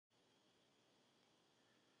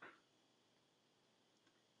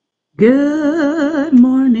Good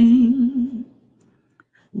morning.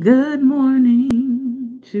 Good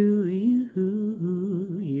morning to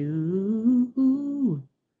you.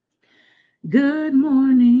 Good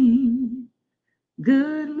morning.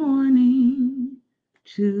 Good morning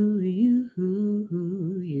to you.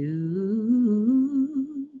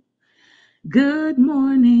 Good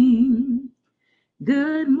morning.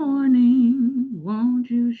 Good morning. Won't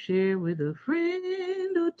you share with a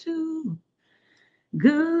friend or two?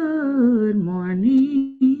 Good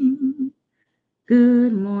morning.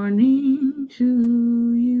 Good morning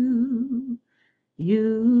to you.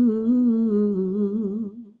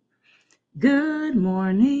 Good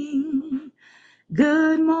morning.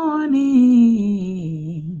 Good morning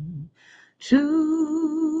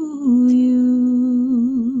to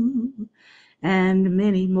you. And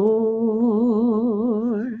many more.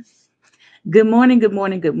 Good morning, good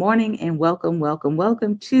morning, good morning, and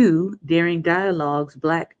welcome to Daring Dialogues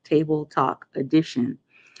Black Table Talk Edition.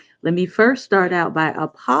 Let me first start out by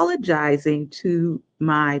apologizing to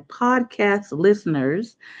my podcast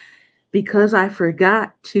listeners because I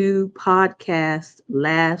forgot to podcast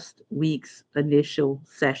last week's initial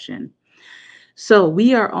session. So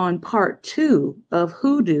we are on part 2 of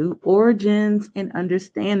Hoodoo Origins and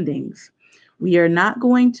Understandings. We are not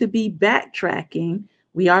going to be backtracking.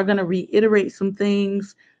 We are going to reiterate some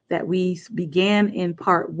things that we began in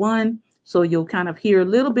part 1. So you'll kind of hear a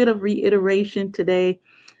little bit of reiteration today.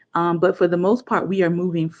 But for the most part, we are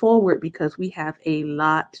moving forward because we have a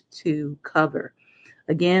lot to cover.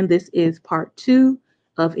 Again, this is part 2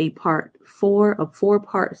 of a part 4, a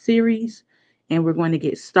 4-part series, and we're going to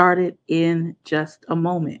get started in just a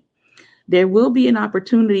moment. There will be an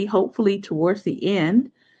opportunity, hopefully, towards the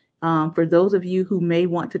end, for those of you who may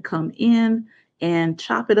want to come in and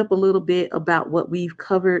chop it up a little bit about what we've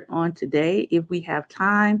covered on today. If we have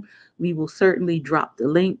time, we will certainly drop the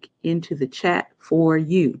link into the chat for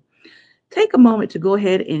you. Take a moment to go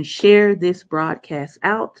ahead and share this broadcast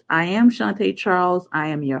out. I am Shantae Charles. I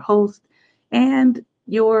am your host and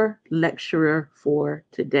your lecturer for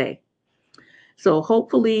today. So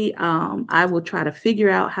hopefully I will try to figure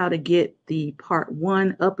out how to get the part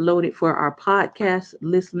 1 uploaded for our podcast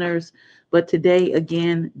listeners. But today,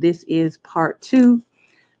 again, this is part 2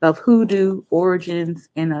 of Hoodoo Origins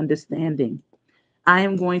and Understanding. I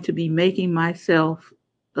am going to be making myself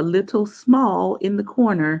a little small in the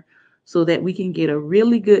corner so that we can get a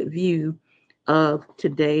really good view of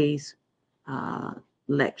today's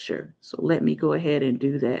lecture. So let me go ahead and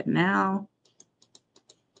do that now.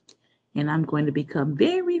 And I'm going to become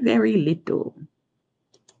very, very little.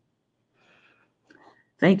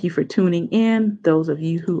 Thank you for tuning in. Those of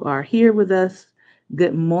you who are here with us,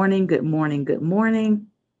 good morning, good morning, good morning.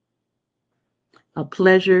 A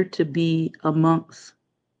pleasure to be amongst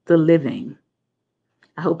the living.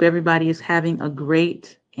 I hope everybody is having a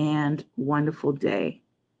great and wonderful day.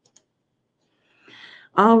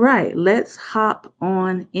 All right, let's hop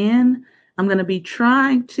on in. I'm going to be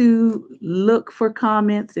trying to look for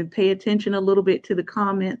comments and pay attention a little bit to the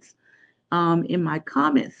comments in my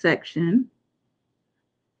comment section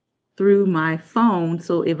through my phone.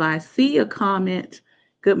 So if I see a comment,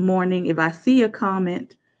 good morning, if I see a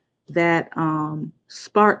comment that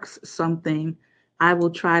sparks something, I will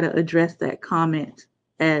try to address that comment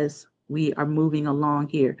as we are moving along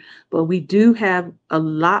here. But we do have a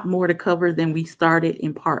lot more to cover than we started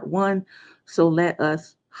in part 1. So let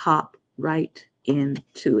us hop right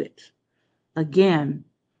into it. Again,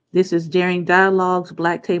 this is Daring Dialogues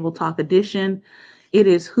Black Table Talk Edition. It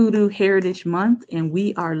is Hoodoo Heritage Month, and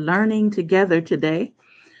we are learning together today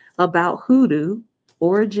about Hoodoo,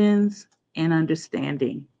 origins, and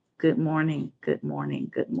understanding. Good morning, good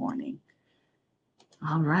morning, good morning.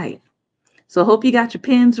 All right. So hope you got your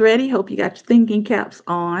pens ready. Hope you got your thinking caps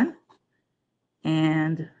on.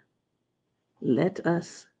 And let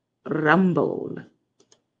us rumble.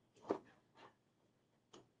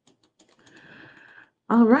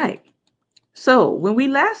 All right. So when we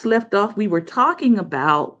last left off, we were talking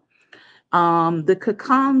about the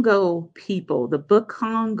Kakongo people, the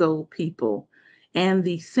Bakongo people, and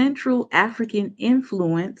the Central African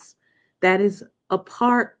influence that is a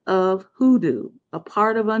part of Hoodoo, a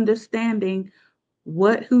part of understanding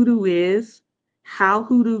what Hoodoo is, how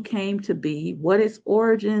Hoodoo came to be, what its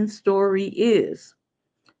origin story is.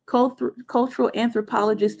 Cultural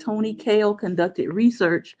anthropologist Tony Cale conducted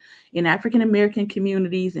research in African American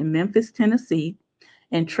communities in Memphis, Tennessee,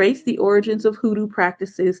 and traced the origins of Hoodoo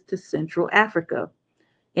practices to Central Africa.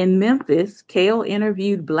 In Memphis, Cale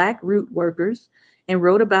interviewed Black root workers and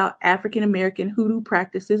wrote about African American Hoodoo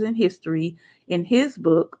practices and history in his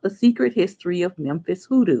book, A Secret History of Memphis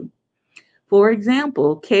Hoodoo. For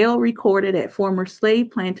example, Cale recorded at former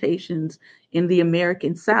slave plantations in the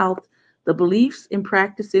American South, the beliefs and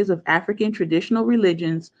practices of African traditional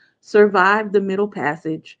religions survived the Middle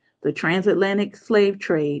Passage, the transatlantic slave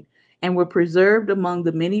trade, and were preserved among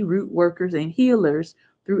the many root workers and healers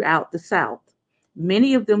throughout the South.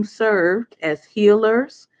 Many of them served as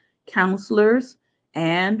healers, counselors,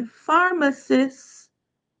 and pharmacists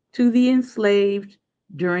to the enslaved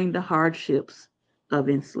during the hardships of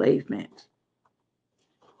enslavement.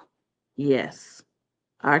 Yes,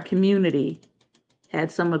 our community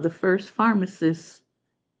had some of the first pharmacists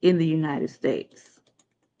in the United States.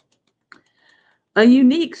 A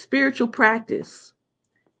unique spiritual practice.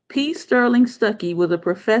 P. Sterling Stuckey was a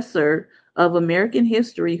professor of American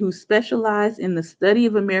history who specialized in the study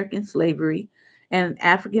of American slavery and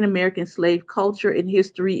African American slave culture and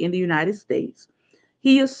history in the United States.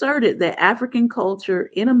 He asserted that African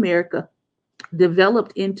culture in America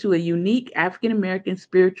developed into a unique African American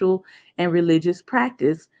spiritual and religious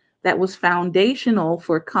practice that was foundational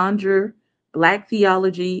for conjure, Black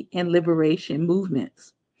theology, and liberation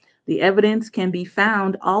movements. The evidence can be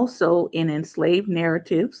found also in enslaved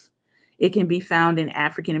narratives. It can be found in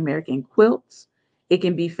African American quilts. It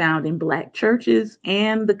can be found in Black churches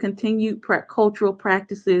and the continued cultural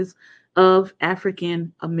practices of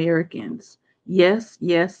African Americans. Yes,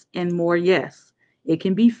 yes, and more yes. It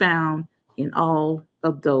can be found in all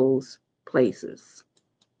of those places.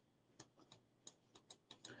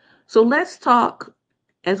 So let's talk,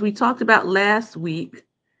 as we talked about last week,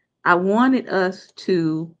 I wanted us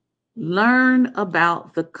to learn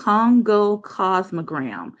about the Congo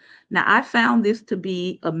cosmogram. Now, I found this to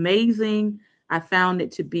be amazing. I found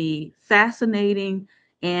it to be fascinating.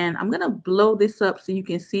 And I'm going to blow this up so you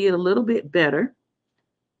can see it a little bit better.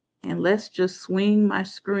 And let's just swing my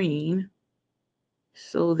screen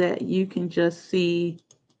so that you can just see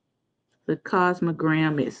the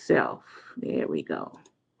cosmogram itself. There we go.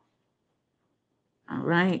 All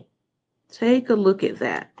right. Take a look at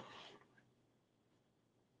that.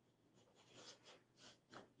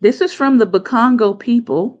 This is from the Bakongo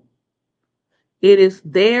people. It is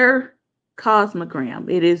their cosmogram.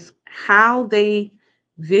 It is how they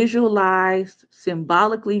visualized,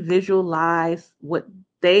 symbolically visualized what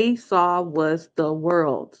they saw was the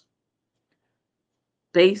world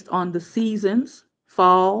based on the seasons,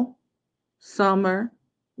 fall, summer,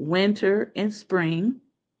 winter, and spring.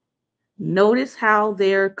 Notice how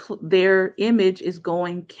their image is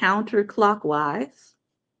going counterclockwise.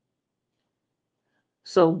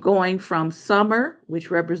 So going from summer,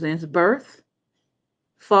 which represents birth,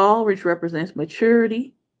 fall, which represents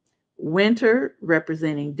maturity, winter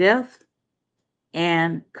representing death,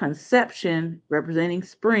 and conception representing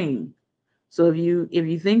spring. So if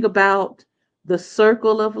you think about the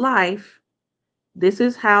circle of life, this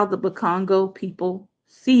is how the Bakongo people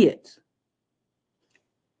see it.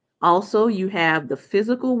 Also, you have the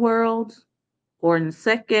physical world, or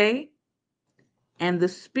Nseke, and the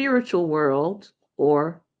spiritual world,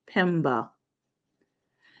 or Pemba.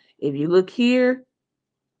 If you look here,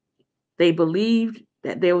 they believed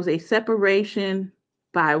that there was a separation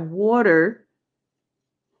by water,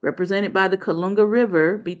 represented by the Kalunga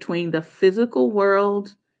River, between the physical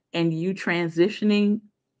world and you transitioning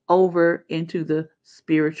over into the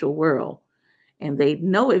spiritual world. And they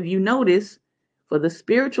know, if you notice, for the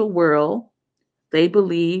spiritual world, they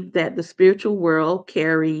believe that the spiritual world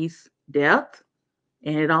carries death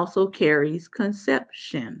and it also carries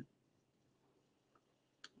conception.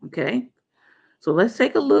 Okay, so let's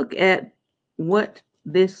take a look at what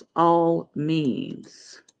this all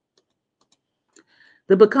means.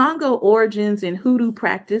 The Bakongo origins in Hoodoo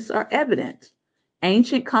practice are evident.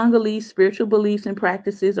 Ancient Congolese spiritual beliefs and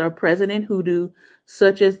practices are present in Hoodoo,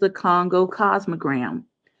 such as the Congo cosmogram.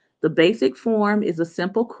 The basic form is a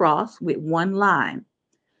simple cross with one line.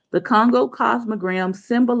 The Congo cosmogram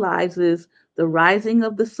symbolizes the rising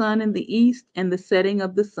of the sun in the east and the setting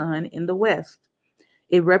of the sun in the west.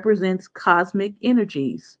 It represents cosmic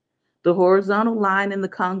energies. The horizontal line in the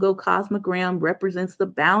Congo cosmogram represents the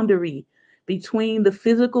boundary between the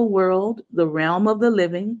physical world, the realm of the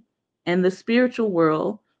living, and the spiritual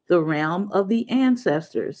world, the realm of the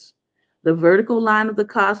ancestors. The vertical line of the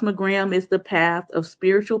cosmogram is the path of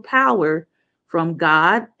spiritual power from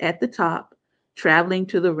God at the top, traveling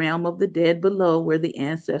to the realm of the dead below where the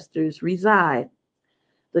ancestors reside.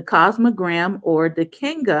 The cosmogram, or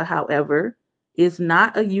Dekenga, however, is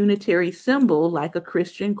not a unitary symbol like a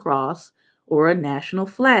Christian cross or a national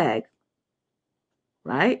flag,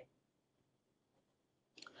 right?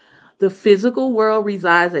 The physical world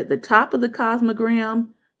resides at the top of the cosmogram.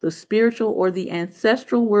 The spiritual or the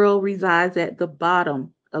ancestral world resides at the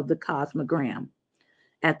bottom of the cosmogram.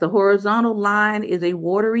 At the horizontal line is a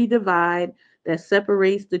watery divide that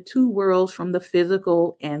separates the two worlds from the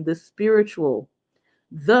physical and the spiritual.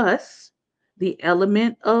 Thus, the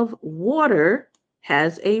element of water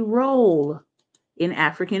has a role in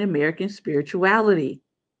African American spirituality.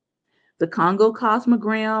 The Congo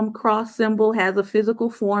cosmogram cross symbol has a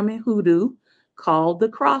physical form in Hoodoo called the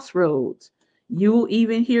crossroads. You will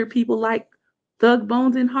even hear people like Thug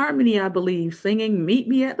Bones and Harmony, I believe, singing Meet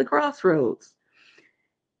Me at the Crossroads,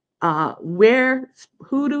 where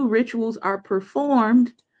Hoodoo rituals are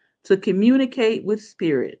performed to communicate with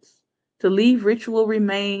spirits, to leave ritual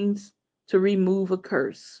remains, to remove a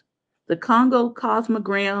curse. The Congo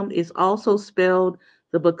cosmogram is also spelled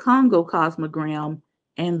the Bakongo cosmogram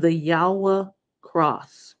and the Yawa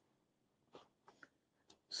cross.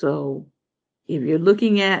 So if you're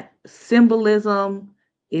looking at symbolism,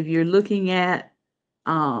 if you're looking at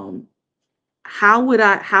um, how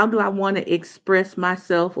do I want to express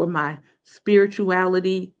myself or my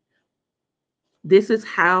spirituality, this is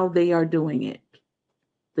how they are doing it.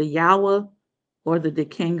 The Yawa or the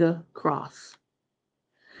Dekenga cross.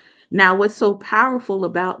 Now, what's so powerful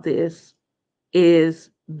about this is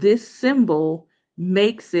this symbol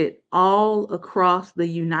makes it all across the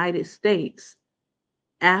United States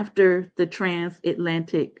after the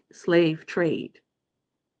transatlantic slave trade.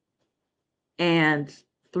 And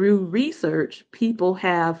through research, people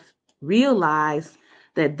have realized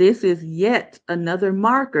that this is yet another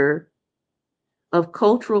marker of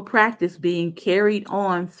cultural practice being carried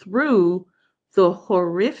on through the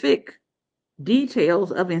horrific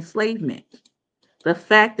details of enslavement. The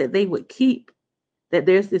fact that they would keep, that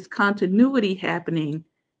there's this continuity happening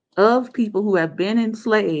of people who have been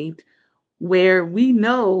enslaved, where we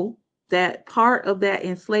know that part of that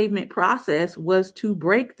enslavement process was to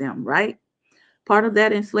break them, right? Part of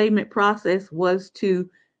that enslavement process was to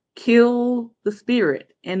kill the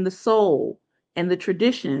spirit and the soul and the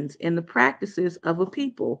traditions and the practices of a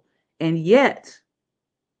people. And yet,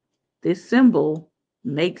 this symbol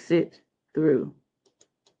makes it through.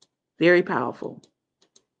 Very powerful.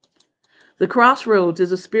 The crossroads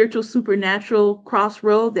is a spiritual supernatural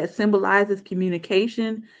crossroad that symbolizes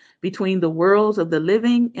communication between the worlds of the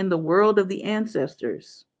living and the world of the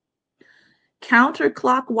ancestors.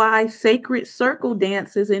 Counterclockwise sacred circle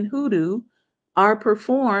dances in Hoodoo are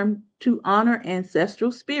performed to honor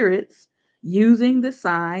ancestral spirits using the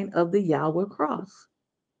sign of the Yahweh cross.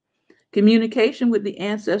 Communication with the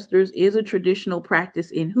ancestors is a traditional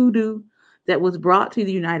practice in Hoodoo that was brought to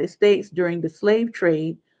the United States during the slave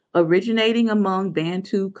trade, originating among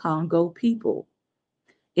Bantu Congo people.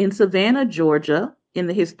 In Savannah, Georgia, in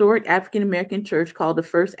the historic African American church called the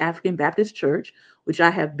First African Baptist Church, which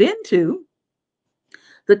I have been to,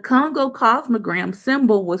 the Congo cosmogram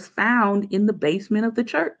symbol was found in the basement of the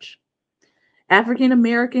church. African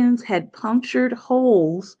Americans had punctured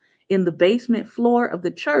holes in the basement floor of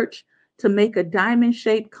the church to make a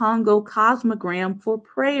diamond-shaped Congo cosmogram for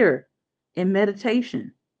prayer and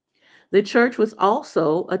meditation. The church was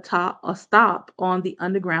also a stop on the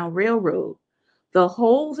Underground Railroad. The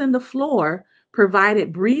holes in the floor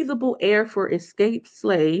provided breathable air for escaped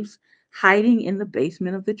slaves hiding in the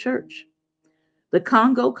basement of the church. The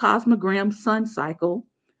Congo cosmogram sun cycle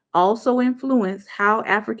also influenced how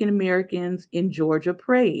African Americans in Georgia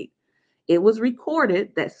prayed. It was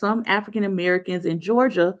recorded that some African Americans in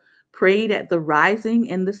Georgia prayed at the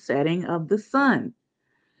rising and the setting of the sun.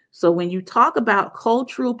 So when you talk about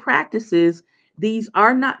cultural practices, these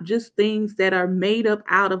are not just things that are made up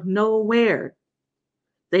out of nowhere.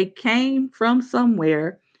 They came from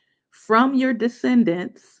somewhere, from your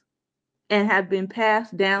descendants, and have been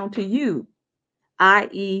passed down to you,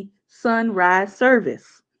 i.e., sunrise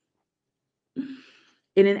service.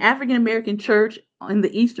 In an African American church on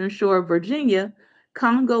the eastern shore of Virginia,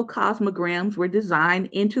 Congo cosmograms were designed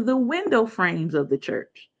into the window frames of the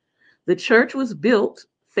church. The church was built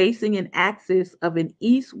facing an axis of an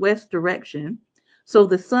east-west direction, so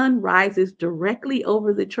the sun rises directly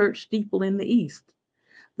over the church steeple in the east.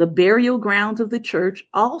 The burial grounds of the church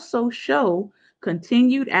also show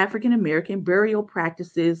continued African American burial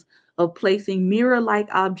practices of placing mirror-like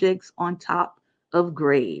objects on top of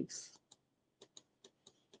graves.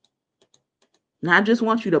 Now, I just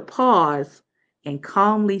want you to pause and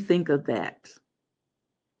calmly think of that.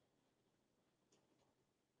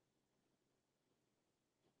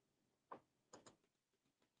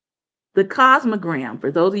 The cosmogram,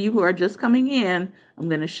 for those of you who are just coming in, I'm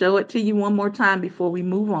going to show it to you one more time before we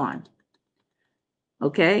move on.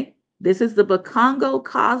 Okay? This is the Bakongo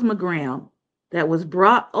cosmogram that was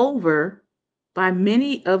brought over by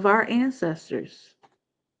many of our ancestors.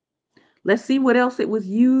 Let's see what else it was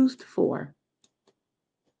used for.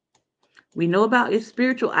 We know about its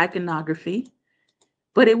spiritual iconography,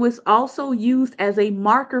 but it was also used as a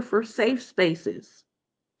marker for safe spaces.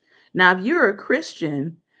 Now, if you're a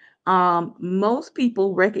Christian, most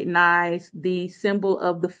people recognize the symbol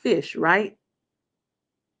of the fish, right?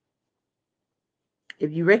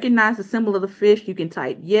 If you recognize the symbol of the fish, you can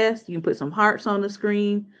type yes, you can put some hearts on the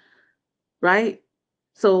screen, right?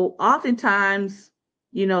 So oftentimes,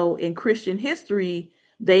 in Christian history,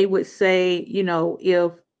 they would say,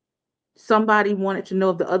 if somebody wanted to know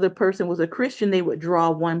if the other person was a Christian, they would draw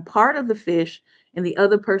one part of the fish and the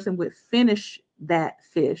other person would finish that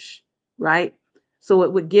fish, right? So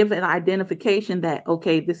it would give an identification that,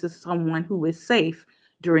 okay, this is someone who is safe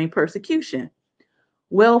during persecution.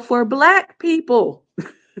 Well, for Black people,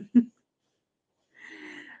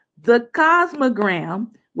 the cosmogram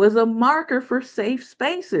was a marker for safe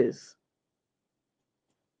spaces.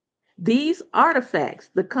 These artifacts,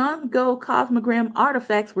 the Congo cosmogram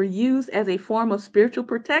artifacts, were used as a form of spiritual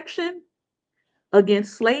protection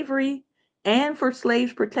against slavery and for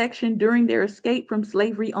slaves' protection during their escape from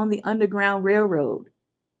slavery on the Underground Railroad.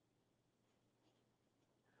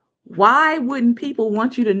 Why wouldn't people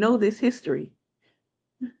want you to know this history?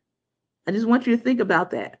 I just want you to think about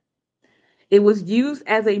that. It was used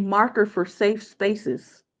as a marker for safe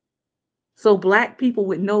spaces so Black people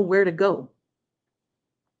would know where to go.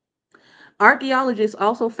 Archaeologists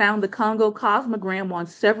also found the Congo cosmogram on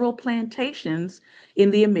several plantations in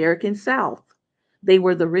the American South. They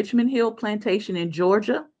were the Richmond Hill Plantation in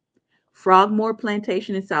Georgia, Frogmore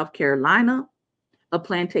Plantation in South Carolina, a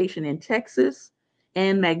plantation in Texas,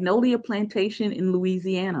 and Magnolia Plantation in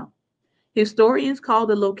Louisiana. Historians call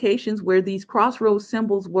the locations where these crossroads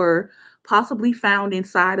symbols were possibly found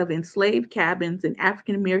inside of enslaved cabins and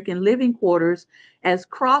African American living quarters as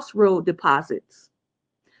crossroad deposits.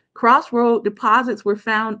 Crossroad deposits were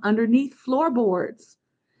found underneath floorboards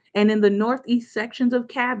and in the northeast sections of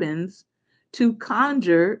cabins to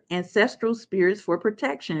conjure ancestral spirits for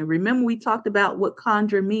protection. Remember, we talked about what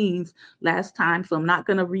conjure means last time, so I'm not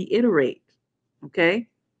going to reiterate. Okay?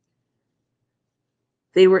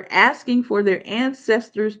 They were asking for their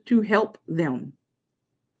ancestors to help them.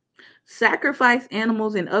 Sacrifice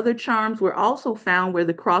animals and other charms were also found where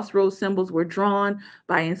the crossroads symbols were drawn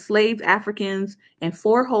by enslaved Africans and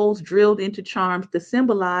 4 holes drilled into charms to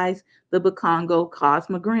symbolize the Bakongo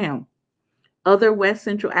cosmogram. Other West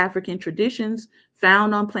Central African traditions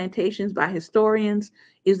found on plantations by historians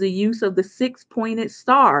is the use of the 6-pointed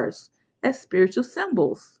stars as spiritual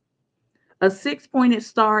symbols. A 6-pointed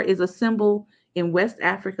star is a symbol in West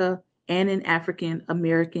Africa and in African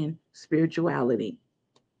American spirituality.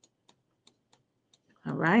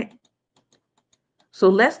 All right. So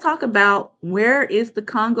let's talk about, where is the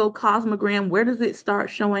Congo cosmogram? Where does it start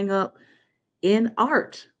showing up in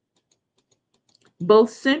art? Both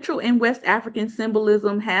Central and West African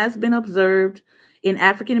symbolism has been observed in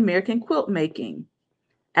African American quilt making.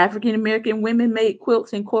 African American women made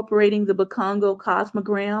quilts incorporating the Bakongo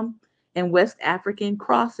cosmogram and West African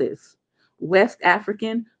crosses. West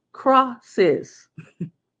African crosses. Let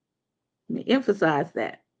me emphasize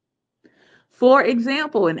that. For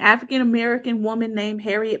example, an African American woman named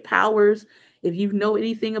Harriet Powers, if you know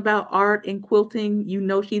anything about art and quilting, you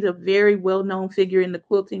know she's a very well-known figure in the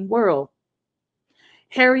quilting world.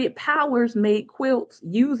 Harriet Powers made quilts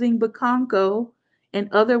using Bakongo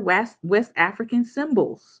and other West African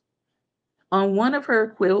symbols. On one of her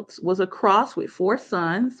quilts was a cross with 4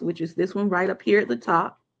 suns, which is this one right up here at the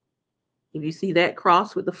top. If you see that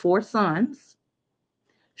cross with the 4 suns,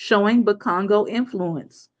 showing Bakongo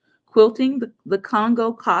influence, quilting the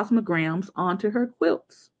Congo cosmograms onto her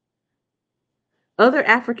quilts. Other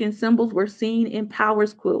African symbols were seen in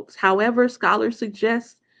Powers quilts. However, scholars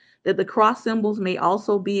suggest that the cross symbols may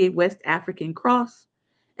also be a West African cross,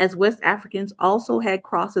 as West Africans also had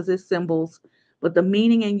crosses as symbols, but the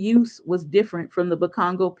meaning and use was different from the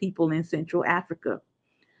Bakongo people in Central Africa.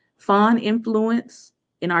 Fawn influence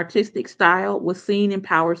in artistic style was seen in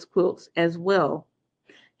Powers quilts as well.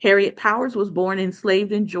 Harriet Powers was born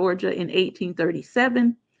enslaved in Georgia in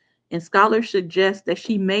 1837, and scholars suggest that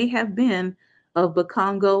she may have been of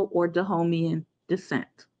Bakongo or Dahomean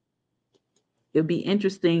descent. It'll be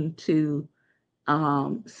interesting to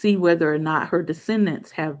see whether or not her descendants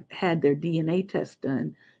have had their DNA test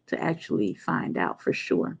done to actually find out for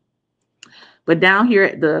sure. But down here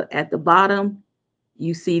at the bottom,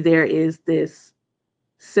 you see there is this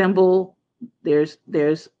symbol. There's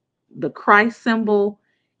the Christ symbol,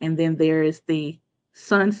 and then there is the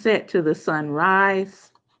sunset to the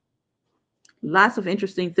sunrise. Lots of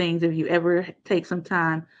interesting things if you ever take some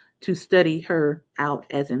time to study her out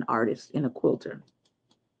as an artist and a quilter.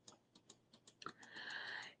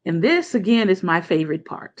 And this, again, is my favorite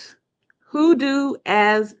part. Hoodoo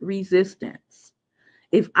as resistance.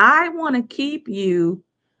 If I want to keep you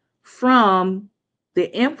from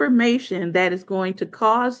the information that is going to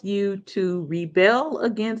cause you to rebel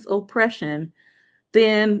against oppression,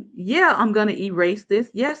 then yeah, I'm going to erase this.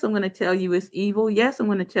 Yes, I'm going to tell you it's evil. Yes, I'm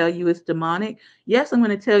going to tell you it's demonic. Yes, I'm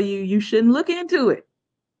going to tell you you shouldn't look into it.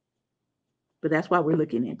 But that's why we're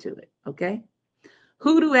looking into it, okay?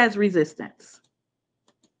 Hoodoo as resistance.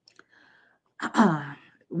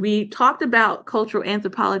 We talked about cultural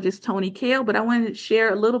anthropologist Tony Cale, but I wanted to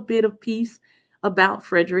share a little bit of piece about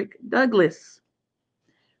Frederick Douglass.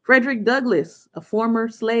 Frederick Douglass, a former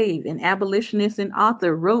slave, an abolitionist and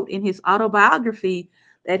author, wrote in his autobiography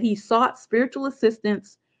that he sought spiritual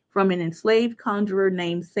assistance from an enslaved conjurer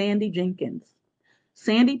named Sandy Jenkins.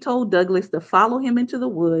 Sandy told Douglass to follow him into the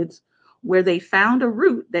woods, where they found a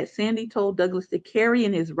root that Sandy told Douglass to carry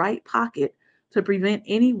in his right pocket to prevent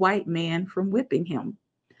any white man from whipping him.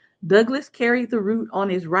 Douglass carried the root on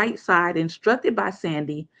his right side, instructed by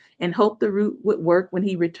Sandy, and hoped the root would work when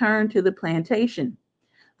he returned to the plantation.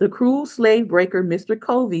 The cruel slave breaker, Mr.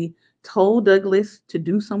 Covey, told Douglass to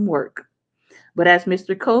do some work. But as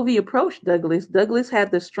Mr. Covey approached Douglass, Douglass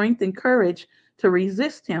had the strength and courage to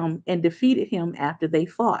resist him and defeated him after they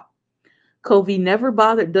fought. Covey never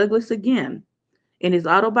bothered Douglass again. In his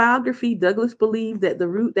autobiography, Douglass believed that the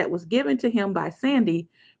root that was given to him by Sandy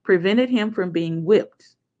prevented him from being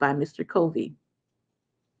whipped by Mr. Covey.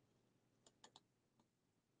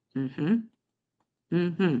 Mm-hmm.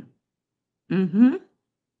 Mm-hmm. Mm-hmm.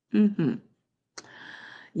 Mm-hmm.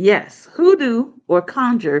 Yes, hoodoo or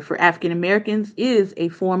conjure for African Americans is a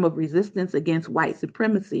form of resistance against white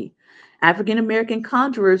supremacy. African American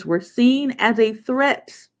conjurers were seen as a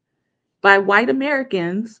threat by white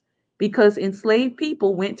Americans because enslaved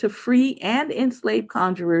people went to free and enslaved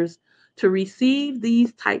conjurers to receive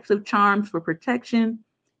these types of charms for protection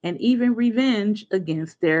and even revenge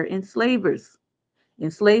against their enslavers.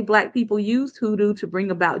 Enslaved black people used hoodoo to bring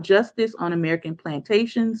about justice on American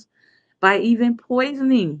plantations by even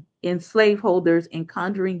poisoning enslaved holders and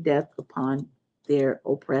conjuring death upon their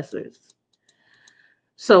oppressors.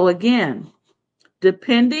 So again,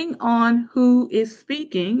 depending on who is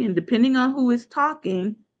speaking and depending on who is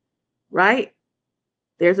talking, right?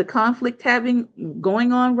 There's a conflict having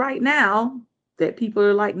going on right now that people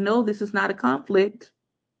are like, no, this is not a conflict.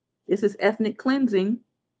 This is ethnic cleansing.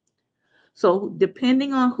 So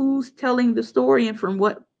depending on who's telling the story and from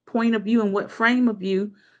what point of view and what frame of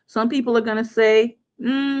view, some people are going to say,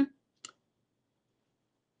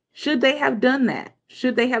 should they have done that?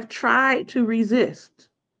 Should they have tried to resist?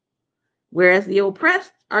 Whereas the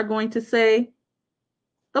oppressed are going to say,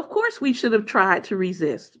 of course we should have tried to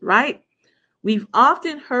resist, right? We've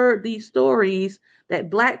often heard these stories that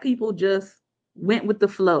black people just went with the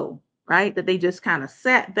flow, right? That they just kind of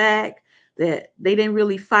sat back, that they didn't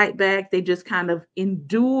really fight back. They just kind of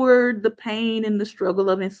endured the pain and the struggle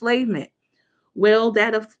of enslavement. Well,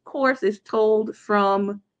 that of course is told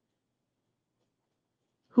from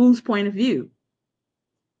whose point of view?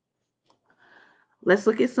 Let's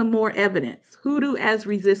look at some more evidence. Hoodoo as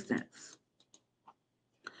resistance.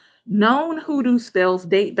 Known hoodoo spells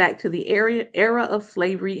date back to the era of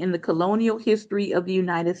slavery in the colonial history of the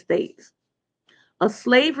United States. A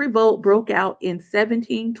slave revolt broke out in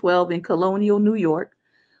 1712 in colonial New York,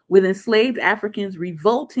 with enslaved Africans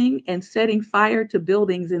revolting and setting fire to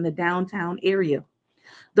buildings in the downtown area.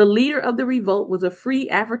 The leader of the revolt was a free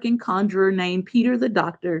African conjurer named Peter the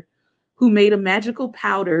Doctor, who made a magical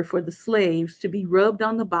powder for the slaves to be rubbed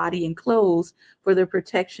on the body and clothes for their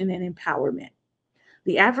protection and empowerment.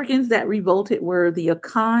 The Africans that revolted were the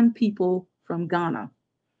Akan people from Ghana.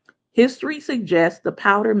 History suggests the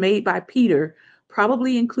powder made by Peter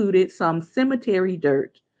probably included some cemetery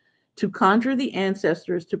dirt to conjure the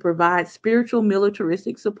ancestors to provide spiritual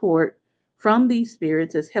militaristic support from these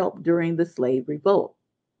spirits as help during the slave revolt.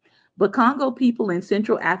 Bakongo people in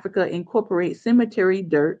Central Africa incorporate cemetery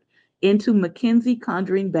dirt into Mackenzie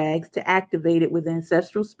conjuring bags to activate it with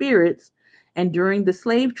ancestral spirits. And during the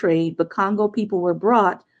slave trade, Bakongo people were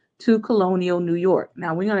brought to colonial New York.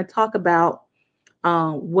 Now we're going to talk about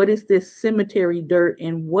what is this cemetery dirt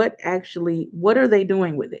and what are they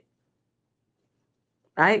doing with it,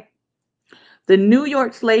 right? The New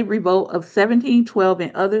York slave revolt of 1712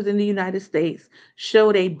 and others in the United States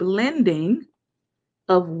showed a blending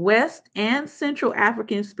of West and Central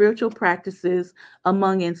African spiritual practices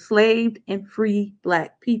among enslaved and free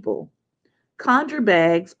Black people. Conjure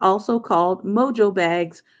bags, also called mojo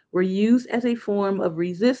bags, were used as a form of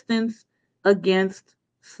resistance against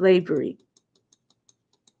slavery.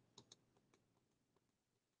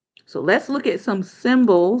 So let's look at some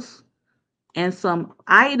symbols and some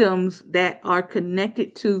items that are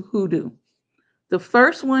connected to hoodoo. The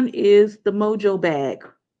first one is the mojo bag.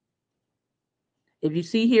 If you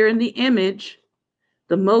see here in the image,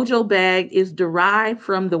 the mojo bag is derived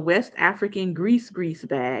from the West African grease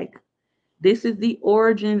bag. This is the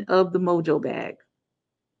origin of the mojo bag.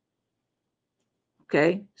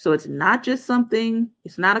 Okay, so it's not just something,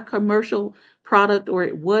 it's not a commercial product, or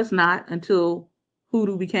it was not until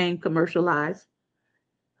hoodoo became commercialized,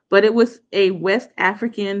 but it was a West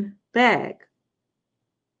African bag.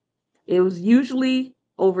 It was usually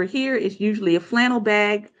over here, it's usually a flannel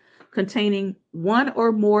bag containing one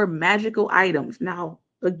or more magical items. Now,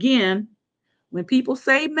 again, when people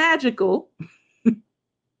say magical,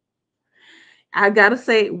 I gotta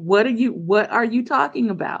say, what are you talking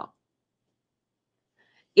about?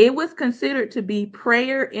 It was considered to be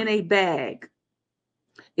prayer in a bag.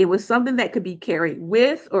 It was something that could be carried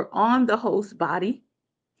with or on the host's body.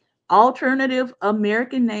 Alternative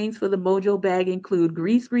American names for the mojo bag include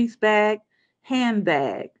grease bag,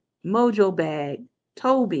 handbag, mojo bag,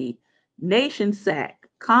 Toby, nation sack,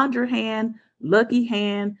 conjure hand, lucky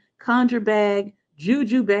hand, conjure bag,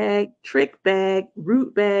 juju bag, trick bag,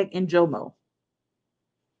 root bag, and jomo.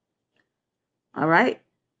 All right.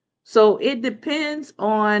 So it depends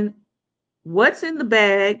on what's in the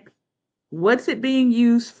bag, what's it being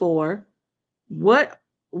used for, what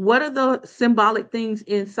what are the symbolic things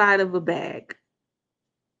inside of a bag?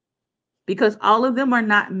 Because all of them are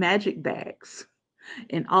not magic bags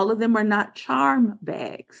and all of them are not charm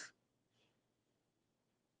bags.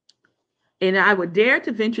 And I would dare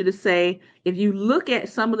to venture to say, if you look at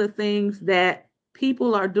some of the things that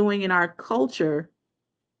people are doing in our culture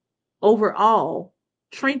overall,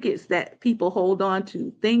 trinkets that people hold on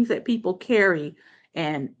to, things that people carry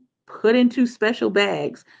and put into special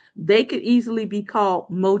bags, they could easily be called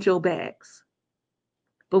mojo bags.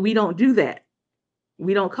 But we don't do that.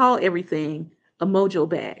 We don't call everything a mojo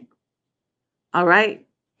bag. All right.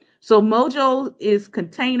 So mojo is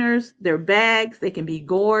containers, they're bags, they can be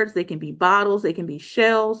gourds, they can be bottles, they can be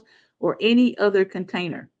shells, or any other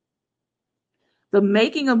container. The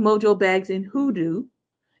making of mojo bags in hoodoo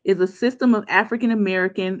is a system of African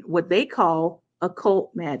American, what they call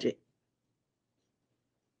occult magic.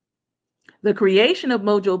 The creation of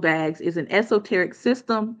mojo bags is an esoteric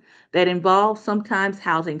system that involves sometimes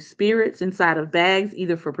housing spirits inside of bags,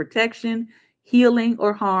 either for protection, healing,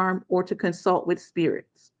 or harm, or to consult with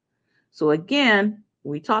spirits. So again,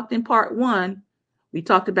 we talked in part one, we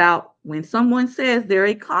talked about when someone says they're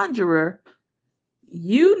a conjurer,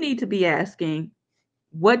 you need to be asking,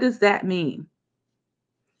 what does that mean?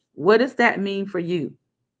 What does that mean for you?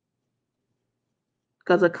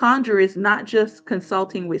 Because a conjurer is not just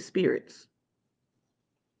consulting with spirits.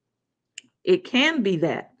 It can be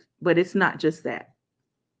that, but it's not just that.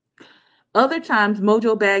 Other times,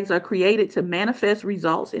 mojo bags are created to manifest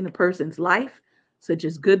results in a person's life, such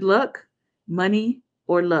as good luck, money,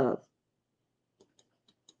 or love.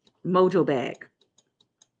 Mojo bag.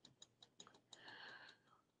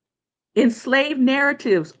 Enslaved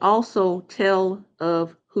narratives also tell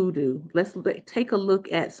of hoodoo. Let's take a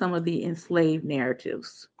look at some of the enslaved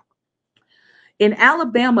narratives. In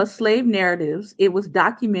Alabama slave narratives, it was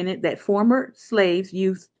documented that former slaves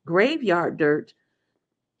used graveyard dirt.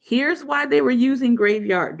 Here's why they were using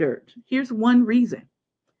graveyard dirt. Here's one reason: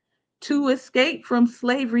 to escape from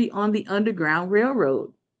slavery on the Underground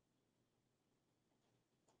Railroad.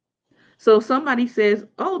 So somebody says,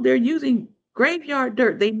 oh, they're using graveyard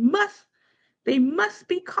dirt. They must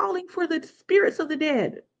be calling for the spirits of the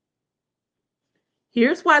dead.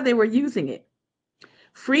 Here's why they were using it.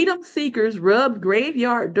 Freedom seekers rubbed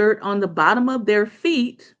graveyard dirt on the bottom of their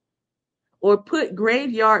feet or put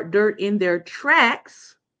graveyard dirt in their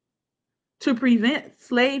tracks to prevent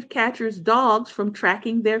slave catchers' dogs from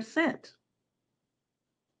tracking their scent.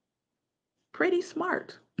 Pretty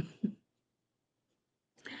smart.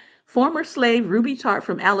 Former slave Ruby Tart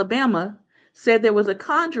from Alabama said there was a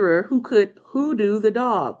conjurer who could hoodoo the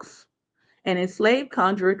dogs. An enslaved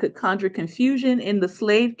conjurer could conjure confusion in the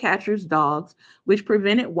slave catchers' dogs, which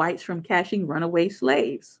prevented whites from catching runaway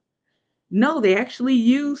slaves. No, they actually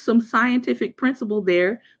used some scientific principle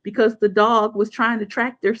there because the dog was trying to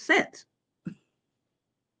track their scent.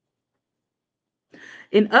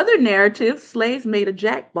 In other narratives, slaves made a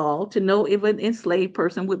jackball to know if an enslaved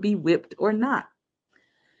person would be whipped or not.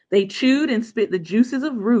 They chewed and spit the juices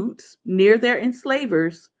of roots near their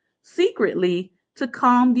enslavers secretly to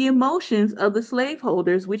calm the emotions of the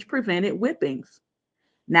slaveholders, which prevented whippings.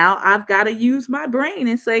 Now I've got to use my brain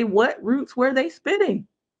and say, what roots were they spitting?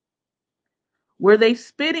 Were they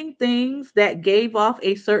spitting things that gave off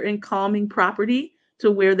a certain calming property to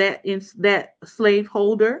where that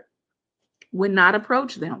slaveholder would not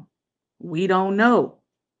approach them? We don't know.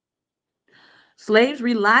 Slaves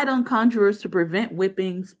relied on conjurers to prevent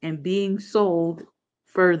whippings and being sold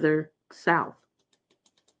further south.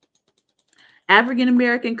 African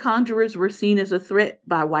American conjurers were seen as a threat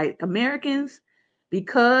by white Americans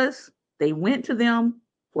because they went to them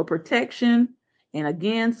for protection and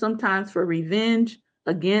again, sometimes for revenge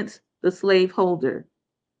against the slaveholder.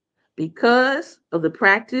 Because of the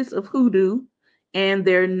practice of hoodoo and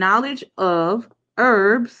their knowledge of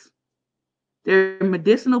herbs, their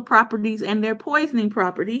medicinal properties, and their poisoning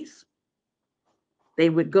properties, they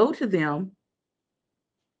would go to them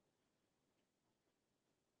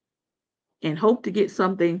and hope to get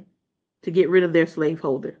something to get rid of their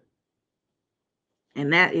slaveholder.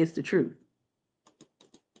 And that is the truth.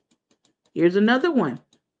 Here's another one.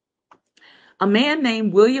 A man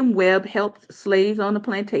named William Webb helped slaves on a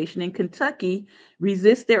plantation in Kentucky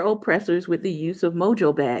resist their oppressors with the use of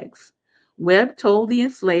mojo bags. Webb told the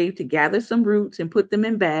enslaved to gather some roots and put them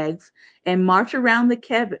in bags and march around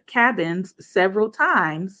the cabins several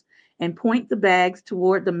times and point the bags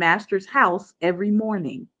toward the master's house every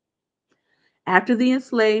morning. After the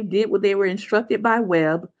enslaved did what they were instructed by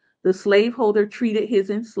Webb, the slaveholder treated his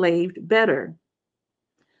enslaved better.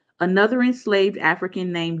 Another enslaved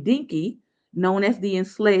African named Dinky, known as the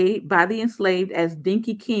enslaved as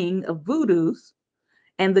Dinky King of Voodoos,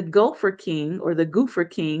 and the Gopher King or the Goofer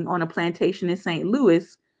King on a plantation in St.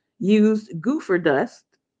 Louis, used goofer dust,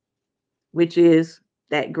 which is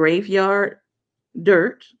that graveyard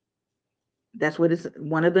dirt. That's what is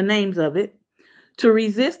one of the names of it, to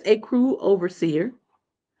resist a cruel overseer.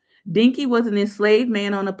 Dinky was an enslaved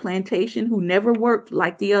man on a plantation who never worked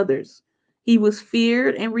like the others. He was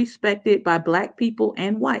feared and respected by black people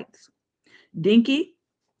and whites. Dinky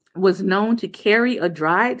was known to carry a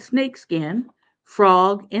dried snakeskin,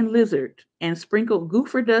 frog, and lizard, and sprinkled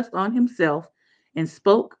goofer dust on himself and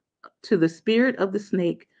spoke to the spirit of the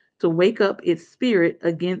snake to wake up its spirit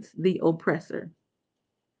against the oppressor.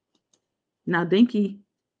 Now, Dinky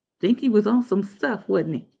was on some stuff,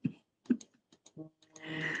 wasn't he?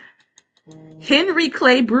 Henry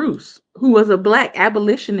Clay Bruce, who was a black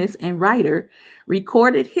abolitionist and writer,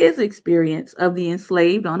 recorded his experience of the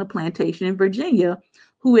enslaved on a plantation in Virginia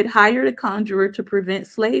who had hired a conjurer to prevent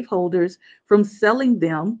slaveholders from selling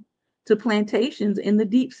them to plantations in the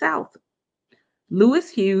Deep South. Lewis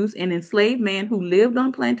Hughes, an enslaved man who lived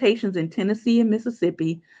on plantations in Tennessee and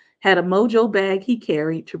Mississippi, had a mojo bag he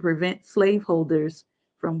carried to prevent slaveholders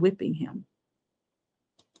from whipping him.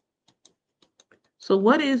 So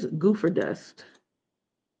what is goofer dust?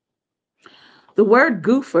 The word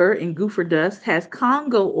goofer in goofer dust has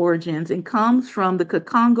Congo origins and comes from the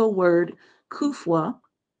Kakongo word kufwa,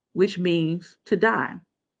 which means to die.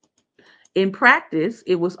 In practice,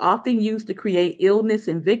 it was often used to create illness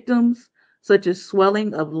in victims, such as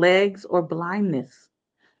swelling of legs or blindness.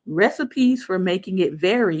 Recipes for making it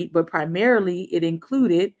varied, but primarily it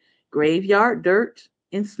included graveyard dirt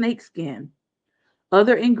and snakeskin.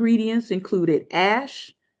 Other ingredients included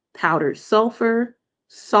ash, powdered sulfur,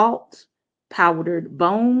 salt, powdered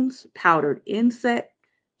bones, powdered insect,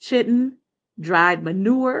 chitin, dried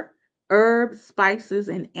manure, herbs, spices,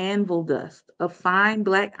 and anvil dust, a fine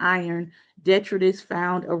black iron detritus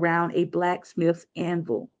found around a blacksmith's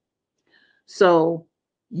anvil. So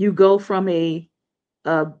you go from a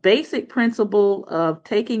basic principle of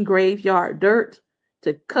taking graveyard dirt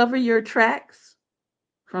to cover your tracks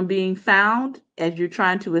from being found as you're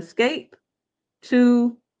trying to escape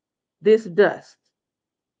to this dust.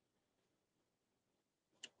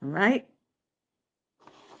 All right.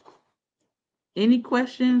 Any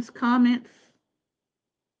questions, comments?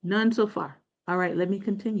 None so far. All right, let me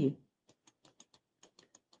continue.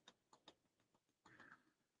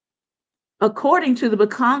 According to the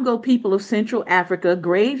Bakongo people of Central Africa,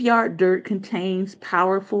 graveyard dirt contains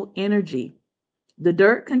powerful energy. The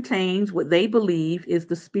dirt contains what they believe is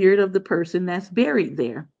the spirit of the person that's buried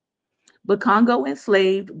there. Bakongo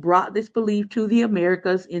enslaved brought this belief to the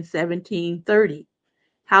Americas in 1730.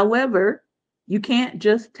 However, you can't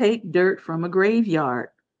just take dirt from a graveyard.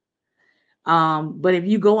 But if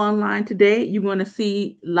you go online today, you're going to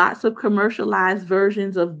see lots of commercialized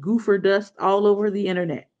versions of goofer dust all over the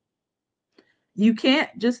internet. You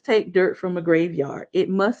can't just take dirt from a graveyard. It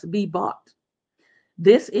must be bought.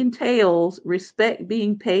 This entails respect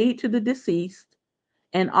being paid to the deceased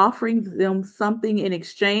and offering them something in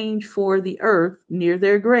exchange for the earth near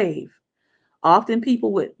their grave. Often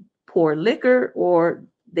people would pour liquor or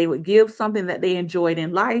they would give something that they enjoyed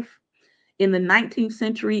in life In the 19th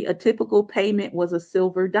century, a typical payment was a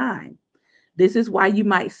silver dime. This is why you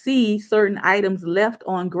might see certain items left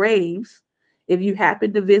on graves. If you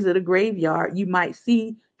happen to visit a graveyard, you might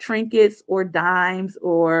see trinkets or dimes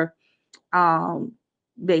or um,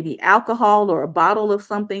 maybe alcohol or a bottle of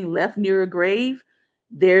something left near a grave.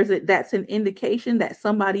 That's an indication that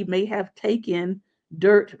somebody may have taken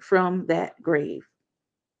dirt from that grave.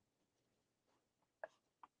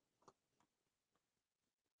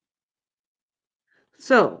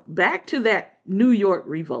 So back to that New York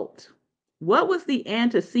revolt. What was the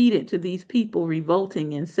antecedent to these people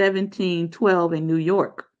revolting in 1712 in New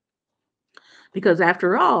York? Because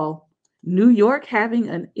after all, New York having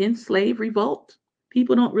an enslaved revolt,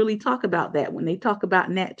 people don't really talk about that when they talk about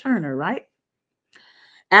Nat Turner, right?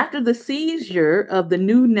 After the seizure of the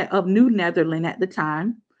New Netherland at the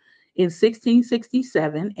time in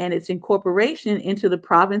 1667 and its incorporation into the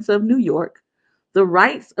province of New York, the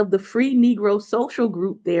rights of the free Negro social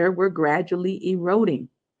group there were gradually eroding.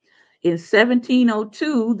 In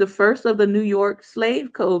 1702, the first of the New York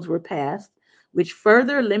slave codes were passed, which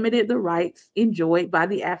further limited the rights enjoyed by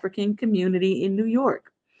the African community in New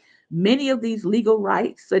York. Many of these legal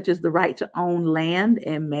rights, such as the right to own land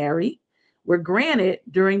and marry, were granted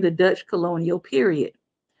during the Dutch colonial period.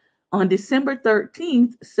 On December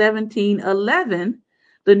 13th, 1711,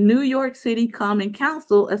 the New York City Common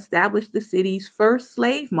Council established the city's first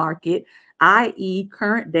slave market, i.e.,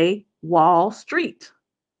 current day Wall Street.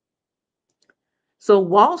 So,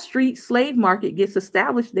 Wall Street slave market gets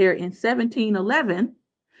established there in 1711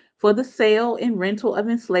 for the sale and rental of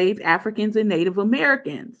enslaved Africans and Native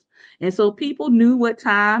Americans. And so people knew what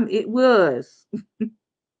time it was.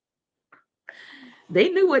 They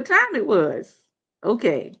knew what time it was.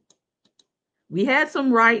 Okay, we had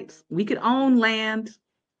some rights. We could own land.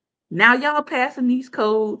 Now y'all passing these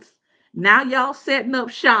codes. Now y'all setting up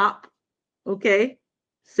shop. Okay,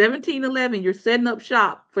 1711, you're setting up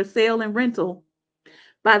shop for sale and rental.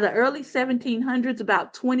 By the early 1700s,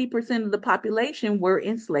 about 20% of the population were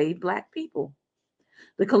enslaved Black people.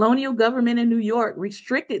 The colonial government in New York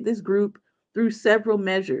restricted this group through several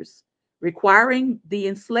measures, requiring the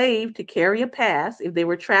enslaved to carry a pass if they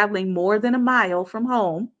were traveling more than a mile from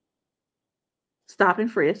home. Stop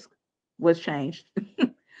and frisk was changed.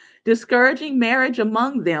 Discouraging marriage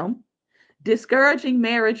among them. Discouraging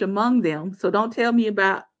marriage among them. So don't tell me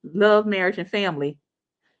about love, marriage, and family.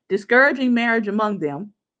 Discouraging marriage among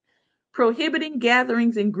them. Prohibiting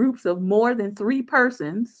gatherings in groups of more than three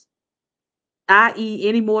persons, i.e.,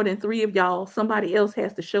 any more than three of y'all, somebody else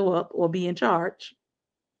has to show up or be in charge,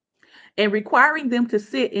 and requiring them to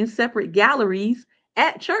sit in separate galleries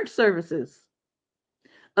at church services.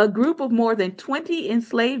 A group of more than 20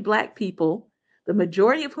 enslaved Black people, the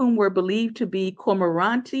majority of whom were believed to be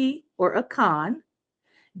Cormoranti or Akan,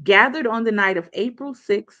 gathered on the night of April 6,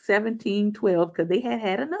 1712, because they had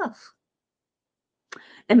had enough.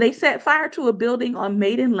 And they set fire to a building on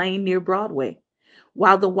Maiden Lane near Broadway.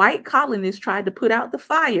 While the white colonists tried to put out the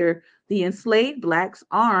fire, the enslaved Blacks,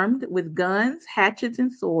 armed with guns, hatchets,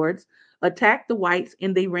 and swords, attacked the whites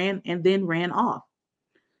and then ran off.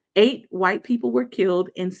 8 white people were killed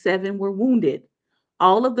and 7 were wounded.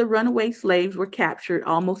 All of the runaway slaves were captured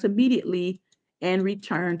almost immediately and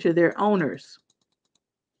returned to their owners.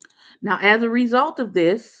 Now, as a result of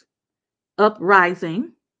this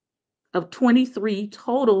uprising of 23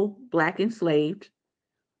 total Black enslaved,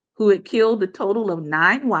 who had killed a total of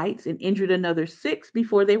 9 whites and injured another 6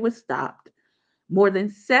 before they were stopped, more than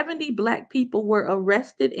 70 Black people were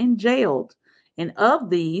arrested and jailed. And of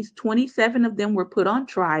these, 27 of them were put on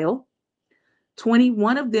trial,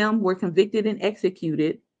 21 of them were convicted and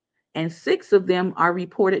executed, and 6 of them are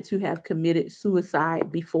reported to have committed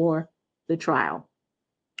suicide before the trial.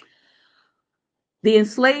 The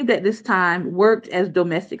enslaved at this time worked as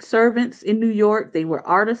domestic servants in New York. They were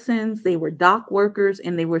artisans, they were dock workers,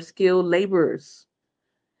 and they were skilled laborers.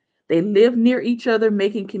 They lived near each other,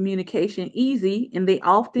 making communication easy, and they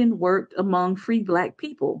often worked among free Black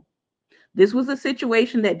people. This was a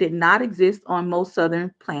situation that did not exist on most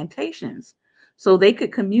Southern plantations, so they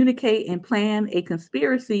could communicate and plan a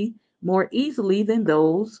conspiracy more easily than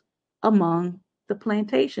those among the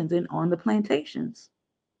plantations and on the plantations.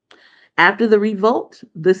 After the revolt,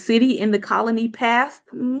 the city and the colony passed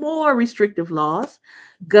more restrictive laws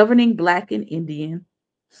governing Black and Indian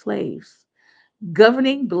slaves,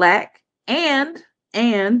 governing Black and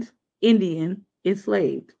Indian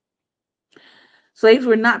enslaved. Slaves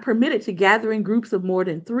were not permitted to gather in groups of more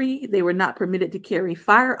than 3. They were not permitted to carry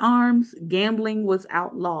firearms. Gambling was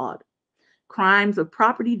outlawed. Crimes of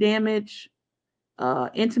property damage,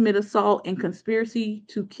 intimate assault, and conspiracy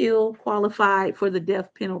to kill qualified for the death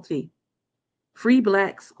penalty. free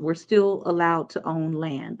blacks were still allowed to own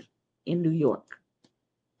land in New York.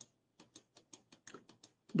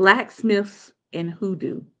 Blacksmiths and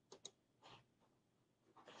hoodoo.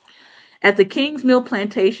 At the King's Mill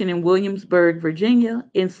Plantation in Williamsburg, Virginia,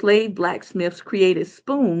 enslaved blacksmiths created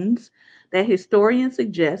spoons that historians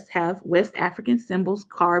suggest have West African symbols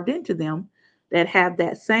carved into them that have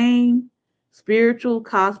that same spiritual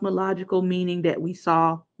cosmological meaning that we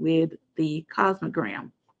saw with the cosmogram.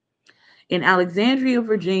 In Alexandria,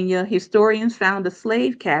 Virginia, historians found a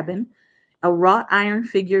slave cabin, a wrought iron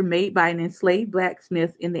figure made by an enslaved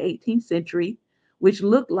blacksmith in the 18th century, which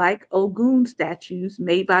looked like Ogun statues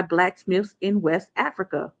made by blacksmiths in West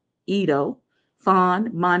Africa, Edo, Fon,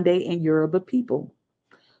 Mande, and Yoruba people.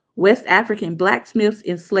 West African blacksmiths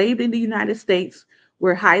enslaved in the United States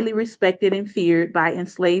were highly respected and feared by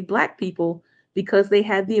enslaved black people because they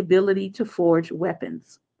had the ability to forge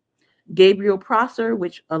weapons. Gabriel Prosser,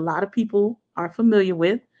 which a lot of people are familiar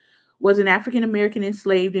with, was an African American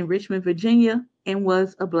enslaved in Richmond, Virginia, and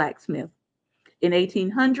was a blacksmith. In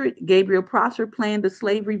 1800, Gabriel Prosser planned a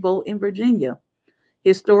slave revolt in Virginia.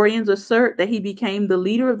 Historians assert that he became the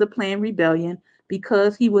leader of the planned rebellion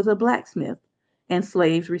because he was a blacksmith, and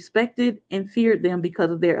slaves respected and feared them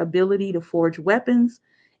because of their ability to forge weapons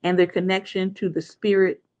and their connection to the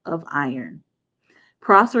spirit of iron.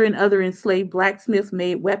 Prosser and other enslaved blacksmiths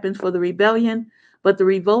made weapons for the rebellion, but the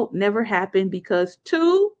revolt never happened because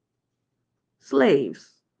two slaves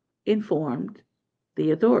informed the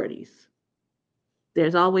authorities.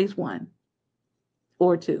 There's always one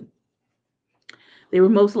or two. They were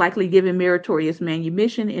most likely given meritorious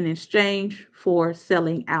manumission in exchange for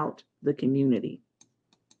selling out the community.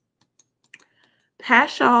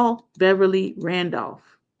 Paschal Beverly Randolph,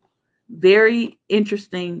 very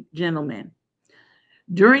interesting gentleman.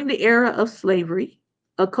 During the era of slavery,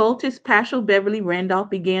 occultist Paschal Beverly Randolph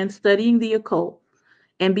began studying the occult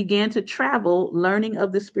and began to travel, learning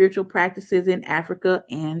of the spiritual practices in Africa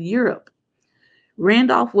and Europe.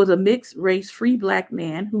 Randolph was a mixed race free black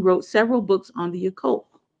man who wrote several books on the occult.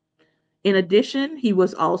 In addition, he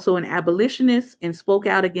was also an abolitionist and spoke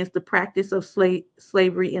out against the practice of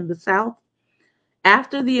slavery in the South.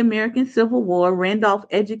 After the American Civil War, Randolph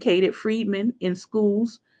educated freedmen in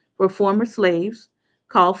schools for former slaves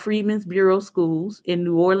called Freedmen's Bureau Schools in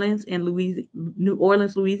New Orleans,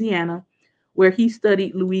 Louisiana, where he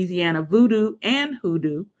studied Louisiana voodoo and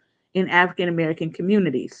hoodoo in African American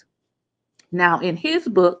communities. Now, in his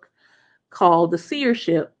book called The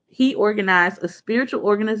Seership, he organized a spiritual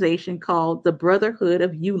organization called the Brotherhood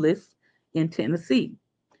of Euless in Tennessee.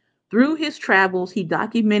 Through his travels, he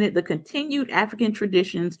documented the continued African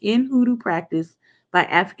traditions in hoodoo practice by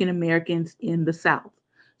African Americans in the South.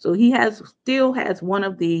 So he still has one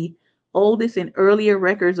of the oldest and earlier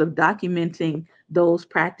records of documenting those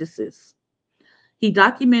practices. He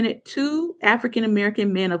documented two African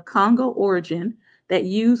American men of Congo origin that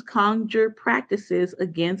used conjure practices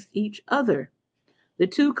against each other. The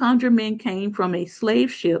two conjure men came from a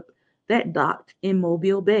slave ship that docked in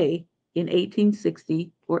Mobile Bay in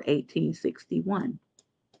 1860 or 1861.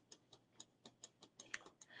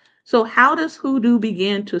 So how does hoodoo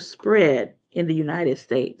begin to spread in the United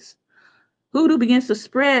States? Hoodoo begins to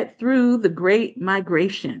spread through the Great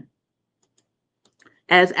Migration.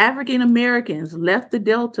 As African Americans left the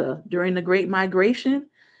Delta during the Great Migration,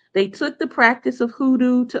 they took the practice of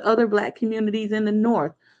hoodoo to other Black communities in the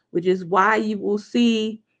North, which is why you will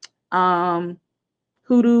see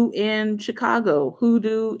hoodoo in Chicago,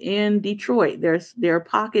 hoodoo in Detroit. There are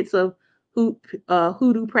pockets of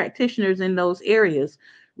hoodoo practitioners in those areas.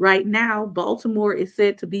 Right now, Baltimore is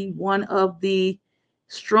said to be one of the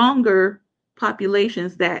stronger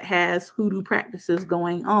populations that has hoodoo practices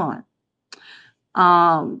going on.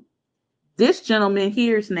 This gentleman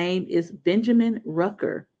here, his name is Benjamin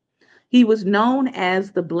Rucker. He was known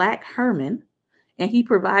as the Black Herman, and he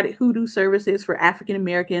provided hoodoo services for African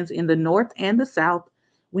Americans in the North and the South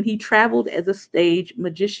when he traveled as a stage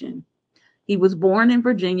magician. He was born in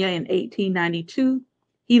Virginia in 1892.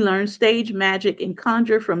 He learned stage magic and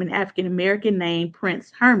conjure from an African American named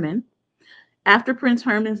Prince Herman. After Prince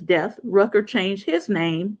Herman's death, Rucker changed his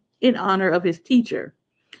name in honor of his teacher.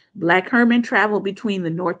 Black Herman traveled between the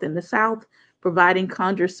North and the South, providing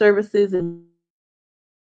conjure services and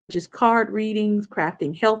just card readings,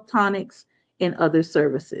 crafting health tonics, and other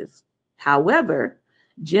services. However,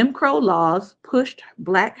 Jim Crow laws pushed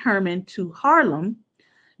Black Herman to Harlem,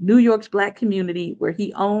 New York's Black community, where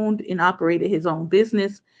he owned and operated his own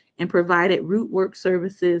business and provided root work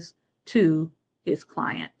services to his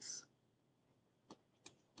clients.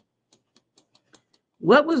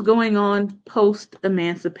 What was going on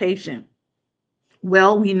post-emancipation?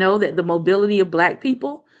 Well, we know that the mobility of Black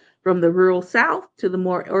people from the rural South to the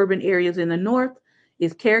more urban areas in the North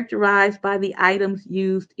is characterized by the items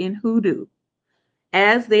used in hoodoo.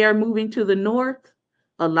 As they are moving to the North,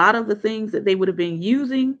 a lot of the things that they would have been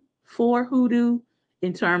using for hoodoo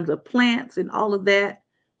in terms of plants and all of that,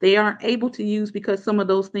 they aren't able to use because some of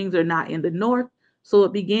those things are not in the North. So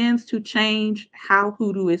it begins to change how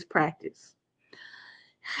hoodoo is practiced.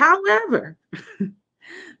 However,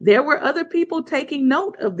 there were other people taking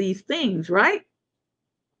note of these things, right?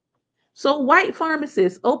 So white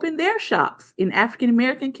pharmacists opened their shops in African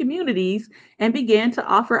American communities and began to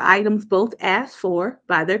offer items both asked for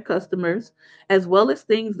by their customers as well as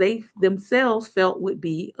things they themselves felt would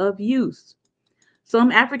be of use.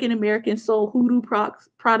 Some African Americans sold hoodoo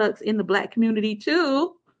products in the Black community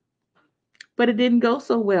too, but it didn't go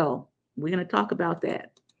so well. We're going to talk about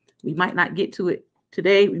that. We might not get to it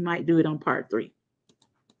today, we might do it on part 3.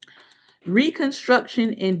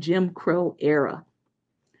 Reconstruction in Jim Crow era.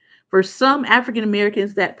 For some African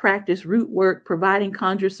Americans that practice root work, providing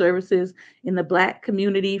conjure services in the Black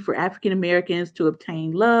community for African Americans to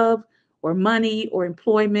obtain love or money or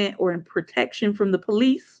employment or in protection from the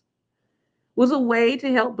police was a way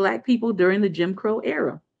to help Black people during the Jim Crow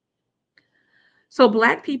era. So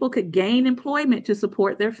Black people could gain employment to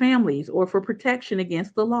support their families or for protection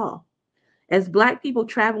against the law. As Black people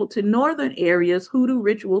traveled to northern areas, hoodoo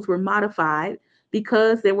rituals were modified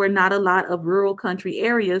because there were not a lot of rural country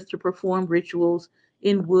areas to perform rituals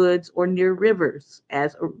in woods or near rivers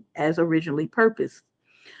as originally purposed.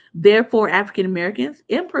 Therefore, African Americans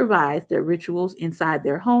improvised their rituals inside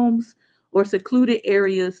their homes or secluded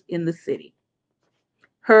areas in the city.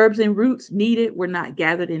 Herbs and roots needed were not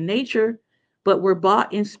gathered in nature, but were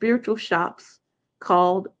bought in spiritual shops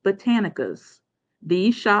called botanicas.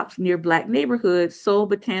 These shops near Black neighborhoods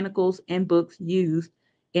sold botanicals and books used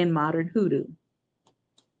in modern hoodoo.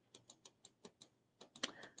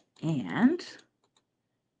 And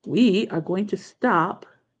we are going to stop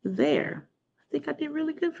there. I think I did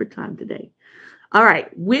really good for time today. All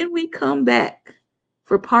right, when we come back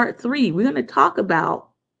for part 3, we're going to talk about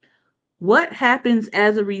what happens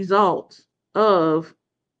as a result of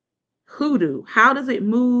hoodoo. How does it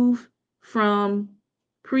move from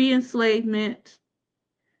pre-enslavement?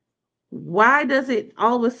 Why does it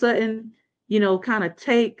all of a sudden, kind of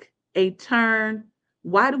take a turn?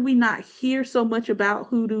 Why do we not hear so much about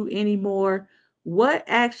hoodoo anymore? What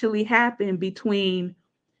actually happened between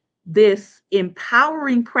this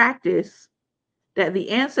empowering practice that the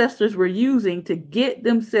ancestors were using to get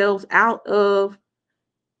themselves out of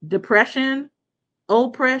depression,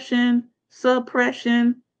 oppression,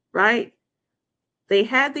 suppression, right? They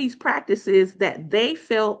had these practices that they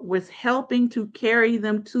felt was helping to carry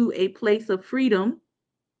them to a place of freedom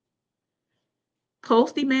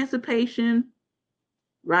post emancipation,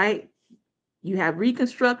 right? You have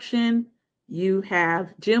Reconstruction, you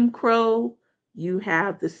have Jim Crow, you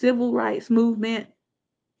have the Civil Rights Movement.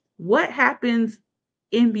 What happens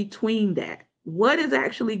in between that? What is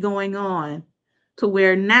actually going on to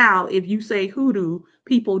where now, if you say hoodoo,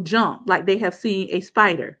 people jump like they have seen a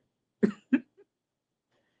spider?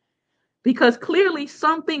 Because clearly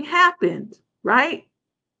something happened, right?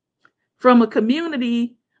 From a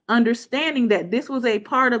community understanding that this was a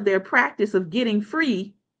part of their practice of getting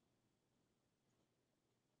free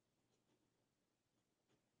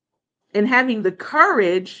and having the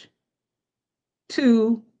courage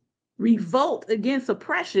to revolt against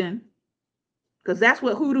oppression, because that's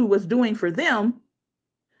what hoodoo was doing for them,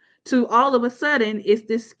 to all of a sudden it's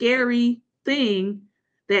this scary thing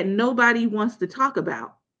that nobody wants to talk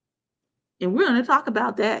about. And we're going to talk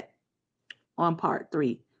about that on part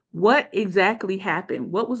 3. What exactly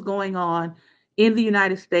happened? What was going on in the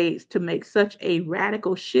United States to make such a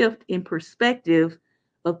radical shift in perspective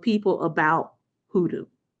of people about hoodoo?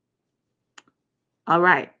 All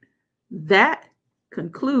right. That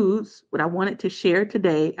concludes what I wanted to share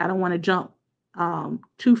today. I don't want to jump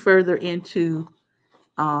too further into,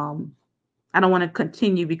 I don't want to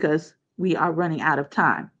continue because we are running out of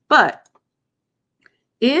time. But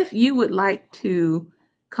if you would like to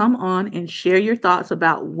come on and share your thoughts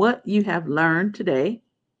about what you have learned today,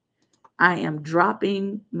 I am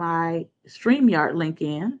dropping my StreamYard link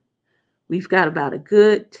in. We've got about a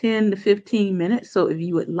good 10 to 15 minutes. So if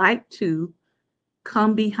you would like to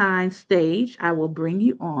come behind stage, I will bring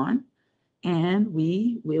you on and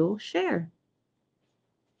we will share.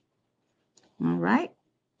 All right.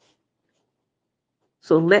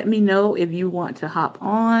 So let me know if you want to hop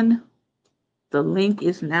on. The link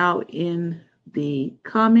is now in the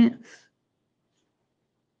comments.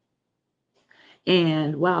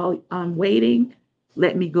 And while I'm waiting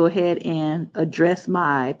let me go ahead and address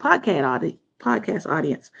my podcast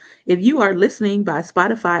audience. If you are listening by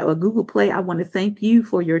Spotify or Google Play, I want to thank you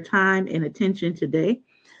for your time and attention today.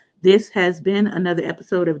 This has been another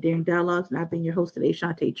episode of Daring Dialogues, and I've been your host today,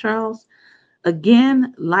 Shantae Charles.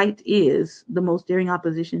 Again, light is the most daring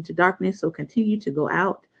opposition to darkness, so continue to go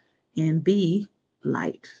out and be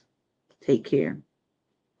light. Take care.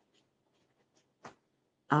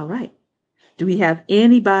 All right. Do we have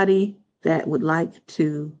anybody that would like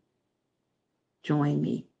to join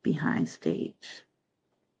me behind stage?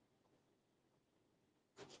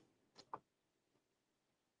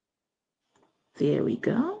 There we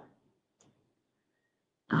go.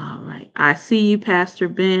 All right. I see you, Pastor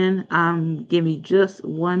Ben. Give me just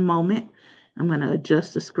one moment. I'm going to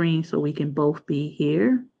adjust the screen so we can both be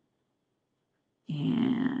here.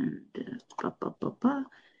 And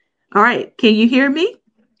all right. Can you hear me?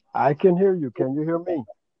 I can hear you. Can you hear me?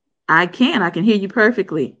 I can. I can hear you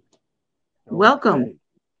perfectly. Welcome. Okay.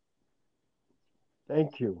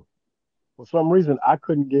 Thank you. For some reason, I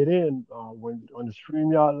couldn't get in when on the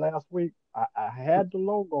StreamYard last week. I had the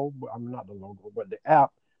logo, but I'm not the logo, but the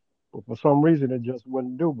app. But for some reason, it just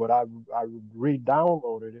wouldn't do. But I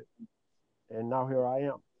re-downloaded it, and now here I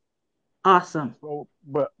am. Awesome. So,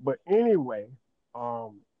 but anyway,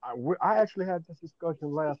 I actually had this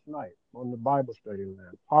discussion last night on the Bible study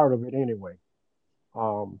line. Part of it anyway.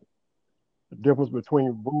 Um, the difference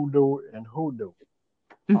between voodoo and hoodoo.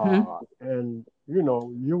 Mm-hmm. And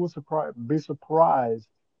you would be surprised.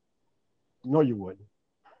 No, you wouldn't.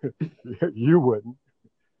 You wouldn't.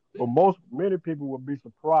 But many people would be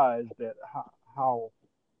surprised at how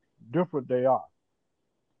different they are.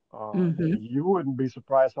 Mm-hmm. And you wouldn't be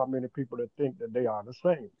surprised how many people that think that they are the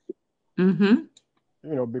same.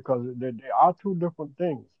 Mm-hmm. Because they are two different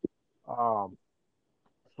things. Um,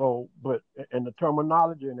 but and the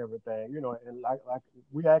terminology and everything, and like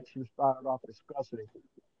we actually started off discussing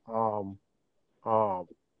um, um,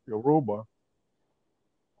 Yoruba,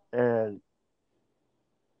 and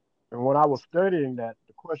And when I was studying that,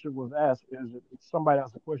 the question was asked, somebody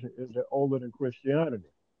asked the question, is it older than Christianity?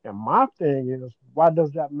 And my thing is, why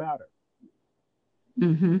does that matter?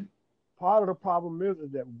 Mm-hmm. Part of the problem is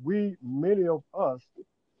that many of us,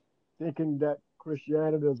 thinking that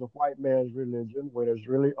Christianity is a white man's religion, when it's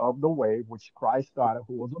really of the way, which Christ started,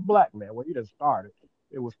 who was a black man. Well, he didn't start it.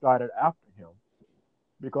 It was started after him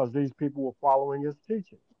because these people were following his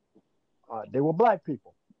teaching. They were black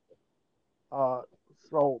people. Uh,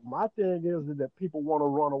 so my thing is that people want to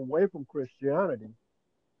run away from Christianity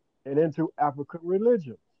and into African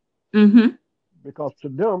religions Mm-hmm. because to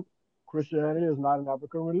them, Christianity is not an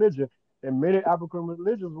African religion. And many African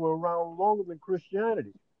religions were around longer than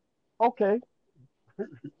Christianity. Okay,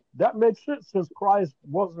 that makes sense since Christ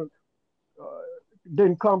uh,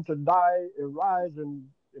 didn't come to die and rise and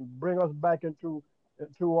bring us back into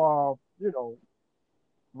our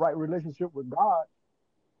right relationship with God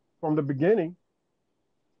from the beginning.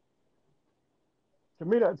 To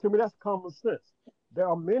me that's common sense. There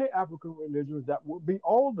are many African religions that would be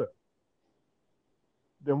older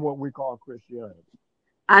than what we call Christianity.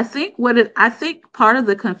 I think part of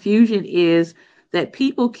the confusion is that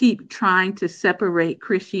people keep trying to separate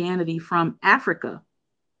Christianity from Africa.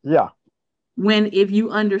 Yeah. When if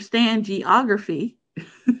you understand geography,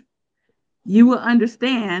 you will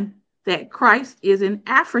understand that Christ is an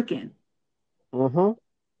African. Mm-hmm.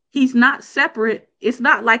 He's not separate. It's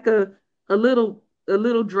not like a little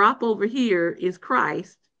drop over here is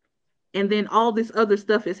Christ and then all this other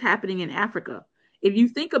stuff is happening in Africa. If you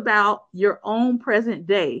think about your own present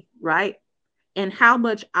day, right? And how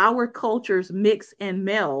much our cultures mix and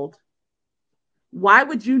meld, why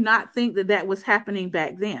would you not think that that was happening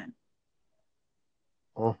back then?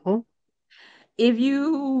 Mm-hmm. If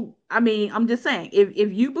you, I mean, I'm just saying,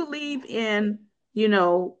 if you believe in,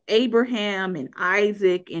 Abraham and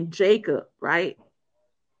Isaac and Jacob, right?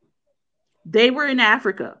 They were in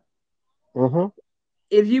Africa. Mm-hmm.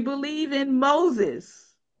 If you believe in Moses,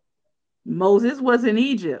 Moses was in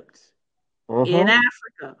Egypt, in Mm-hmm.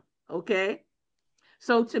 Africa. Okay.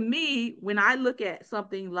 So to me, when I look at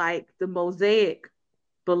something like the Mosaic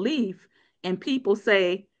belief and people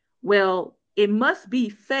say, well, it must be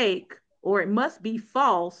fake or it must be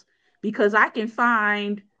false because I can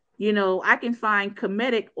find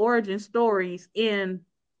comedic origin stories in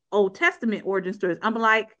Old Testament origin stories. I'm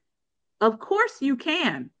like, of course you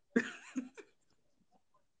can.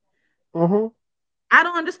 Mm-hmm. I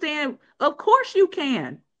don't understand. Of course you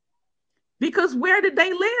can. Because where did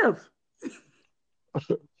they live?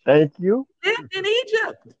 Thank you. Lived in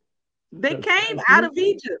Egypt. They came Thank out you. of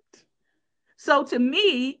Egypt. So to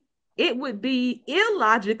me, it would be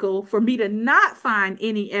illogical for me to not find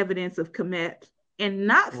any evidence of Kemet and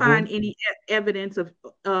not Mm-hmm. find any evidence of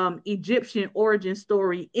Egyptian origin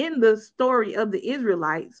story in the story of the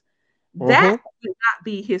Israelites. Mm-hmm. That would not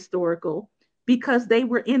be historical because they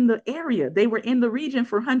were in the area, they were in the region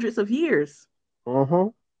for hundreds of years. Mm-hmm.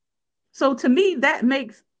 So to me, that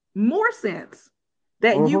makes more sense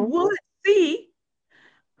that you Mm-hmm. would see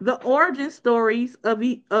the origin stories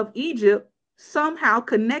of Egypt somehow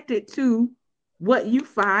connected to what you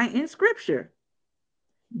find in scripture.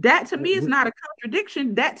 That to me is not a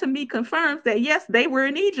contradiction. That to me confirms that yes, they were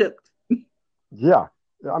in Egypt Yeah.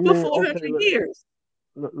 I for mean, okay, 400 years.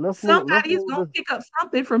 let's move. Let's Somebody's move going this. to pick up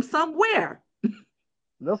something from somewhere.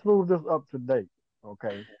 Let's move this up to date.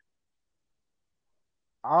 Okay,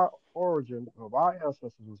 our origin of our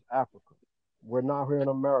ancestors was Africa. We're now here in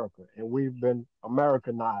America, and we've been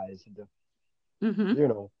Americanized. Mm-hmm. You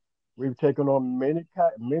know, we've taken on many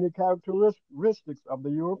characteristics of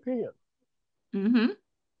the European. Mm-hmm.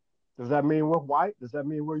 Does that mean we're white? Does that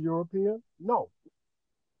mean we're European? No,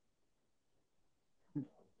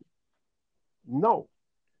 no.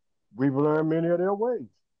 We've learned many of their ways.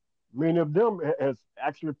 Many of them has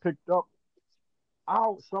actually picked up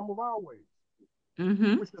some of our ways,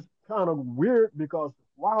 Mm-hmm. which is kind of weird because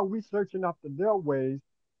why are we searching after their ways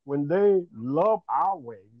when they love our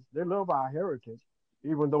ways? They love our heritage,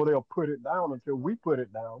 even though they'll put it down until we put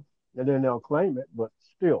it down, and then they'll claim it. But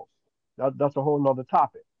still, that's a whole nother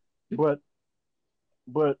topic. But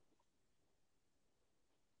but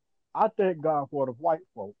I thank God for the white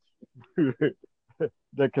folks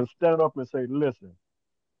that can stand up and say, "Listen,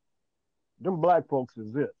 them black folks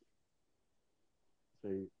is it.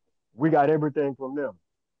 See, we got everything from them.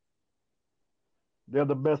 They're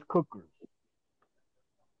the best cookers."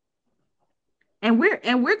 And we're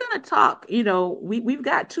gonna talk, we've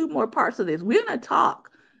got two more parts of this. We're gonna talk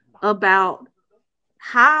about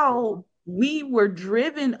how we were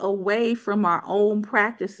driven away from our own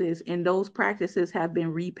practices and those practices have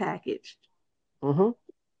been repackaged. Mm-hmm.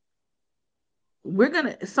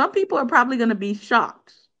 Some people are probably gonna be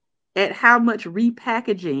shocked at how much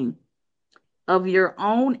repackaging of your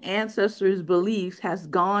own ancestors' beliefs has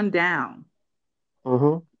gone down.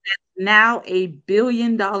 Mm-hmm. Now a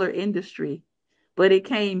billion-dollar industry, but it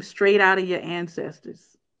came straight out of your ancestors.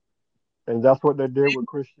 And that's what they did with The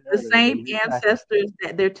Christianity. They same repackaged it. ancestors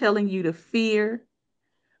that they're telling you to fear,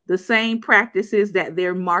 the same practices that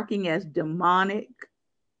they're marking as demonic.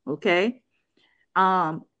 Okay.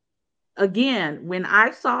 Um, Again, when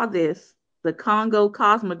I saw this, the Congo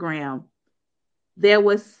cosmogram, there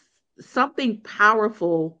was something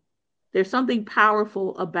powerful. There's something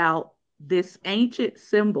powerful about this ancient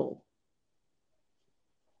symbol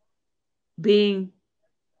being,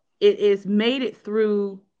 it is made it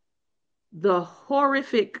through the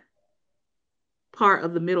horrific part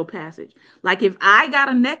of the middle passage. Like if I got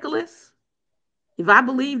a necklace, if I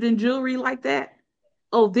believed in jewelry like that,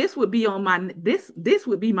 oh, this would be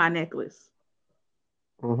my necklace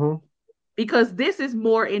Mm-hmm. because this is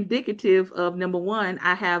more indicative of number one,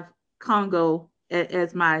 I have Congo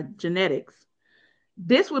as my genetics.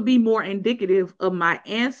 This would be more indicative of my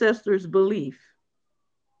ancestors' belief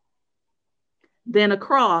than a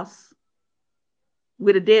cross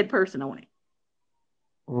with a dead person on it.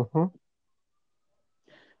 Mm-hmm.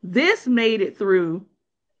 This made it through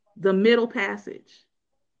the middle passage.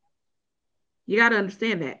 You got to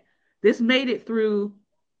understand that. This made it through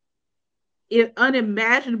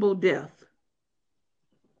unimaginable death.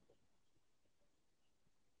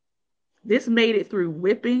 This made it through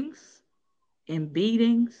whippings and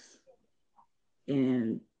beatings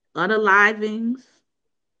and unalivings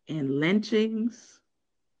and lynchings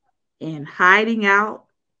and hiding out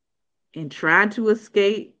and trying to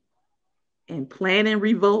escape and planning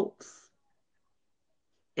revolts.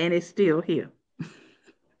 And it's still here.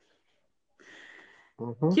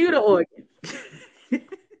 Mm-hmm. Cue the organ.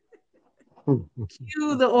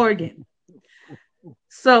 Cue the organ.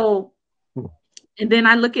 So, and then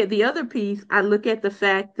I look at the other piece, I look at the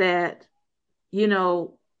fact that, you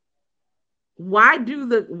know, why do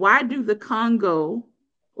the Congo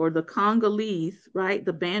or the Congolese, right,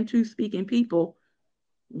 the Bantu speaking people,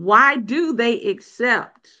 why do they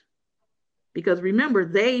accept? Because remember,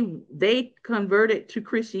 they converted to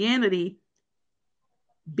Christianity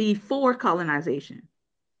before colonization.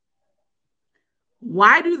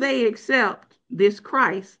 Why do they accept this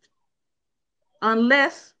Christ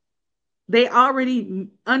unless they already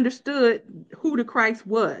understood who the Christ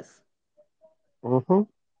was? Mm-hmm.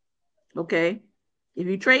 Okay. If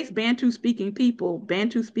you trace Bantu speaking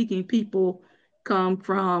people come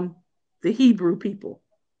from the Hebrew people.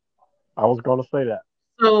 I was gonna say that.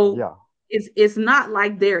 So Yeah. it's not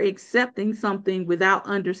like they're accepting something without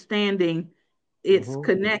understanding its Hmm.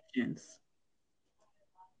 connections.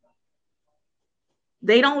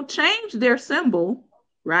 They don't change their symbol,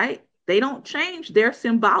 right? They don't change their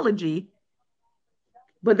symbology,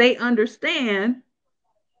 but they understand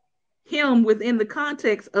him within the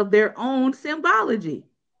context of their own symbology.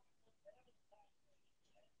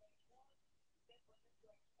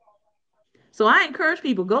 So I encourage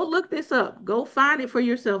people, go look this up. Go find it for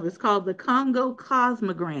yourself. It's called the Congo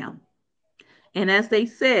Cosmogram. And as they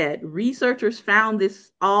said, researchers found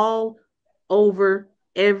this all over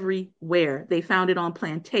everywhere. They found it on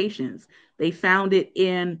plantations. They found it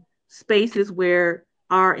in spaces where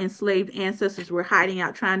our enslaved ancestors were hiding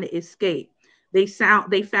out trying to escape. They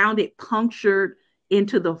found it punctured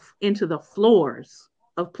into the floors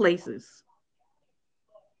of places.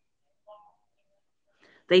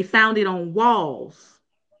 They found it on walls.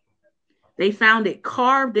 They found it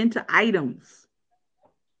carved into items.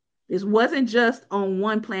 This wasn't just on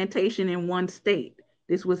one plantation in one state.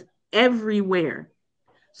 This was everywhere.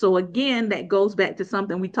 So again, that goes back to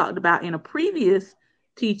something we talked about in a previous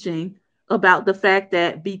teaching about the fact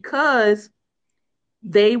that because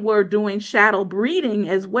they were doing shadow breeding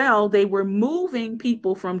as well, they were moving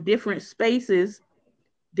people from different spaces,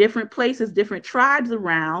 different places, different tribes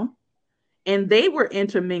around, and they were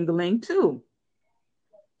intermingling too.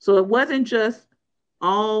 So it wasn't just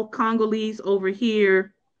all Congolese over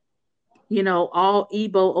here, all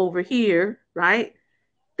Igbo over here, right?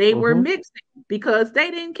 They were Hmm. mixing because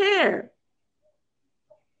they didn't care.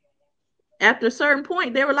 After a certain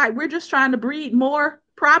point, they were like, we're just trying to breed more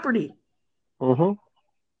property. Hmm.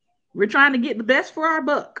 We're trying to get the best for our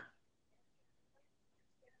buck.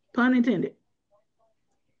 Pun intended.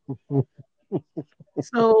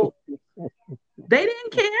 So they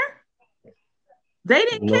didn't care. They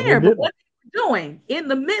didn't No, they care. But didn't. what they were doing in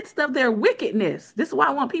the midst of their wickedness, this is why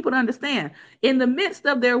I want people to understand. In the midst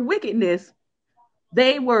of their wickedness,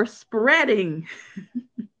 they were spreading,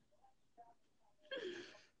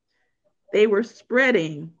 they were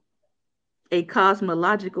spreading a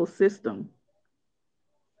cosmological system.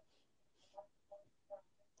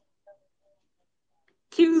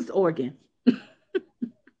 Q's organ.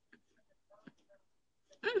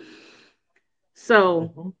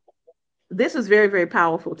 So Hmm. this is very, very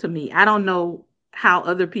powerful to me. I don't know how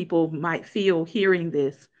other people might feel hearing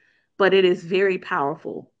this, but it is very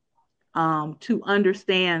powerful to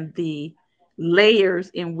understand the layers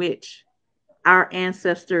in which our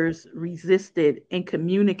ancestors resisted and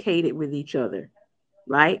communicated with each other,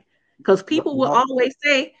 right? Because people will Now, always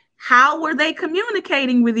say, how were they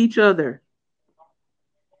communicating with each other?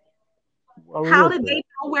 well, How did listen, they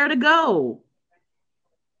know where to go?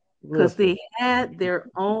 Because listen. they had their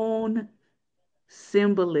own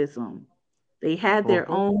symbolism. They had their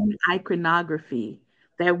Hmm. own iconography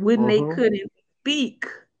that when they Hmm. couldn't speak,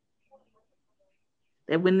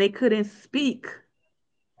 that when they couldn't speak,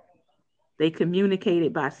 they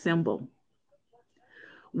communicated by symbol.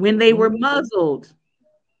 When they Hmm. were muzzled,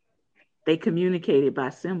 they communicated by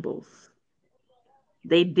symbols.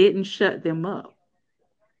 They didn't shut them up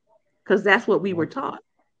because that's what we were taught.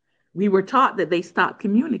 We were taught that they stopped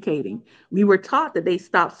communicating. We were taught that they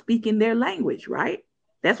stopped speaking their language, right?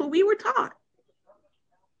 That's what we were taught.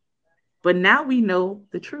 But now we know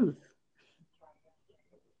the truth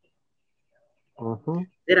Hmm.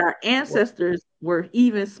 that our Well, ancestors were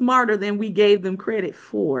even smarter than we gave them credit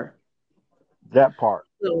for. that part.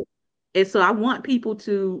 So, and so I want people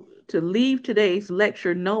to leave today's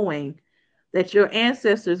lecture knowing that your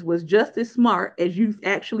ancestors was just as smart as you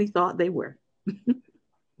actually thought they were.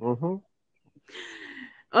 Hmm.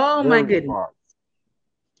 Oh my Very goodness. smart.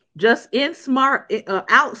 Just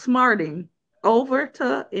outsmarting over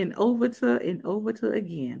to and over to and over to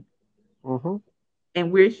again. Hmm.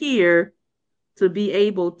 And we're here to be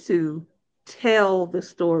able to tell the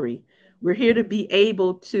story. We're here to be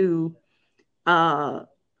able to uh,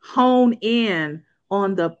 hone in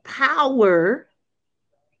on the power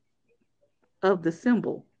of the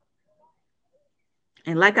symbol.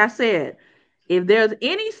 And like I said, if there's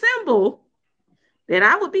any symbol that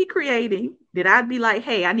I would be creating, that I'd be like,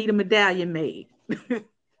 hey, I need a medallion made,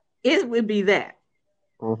 it would be that.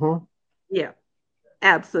 Hmm. Yeah,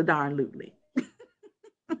 absolutely.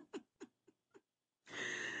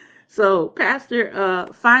 So, Pastor,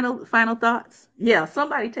 final thoughts. Yeah,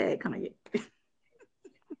 somebody tag Kanye.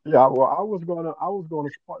 Yeah, well, I was gonna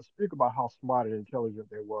speak about how smart and intelligent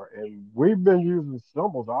they were, and we've been using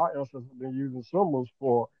symbols. Our ancestors have been using symbols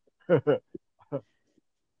for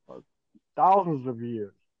thousands of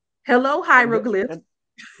years, Hello, and hieroglyphs.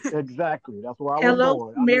 Exactly. That's where I was Hello,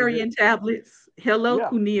 going. I mean, Sumerian tablets. Hello, yeah,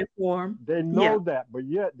 cuneiform. they Yeah. know that, but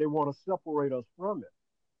yet they want to separate us from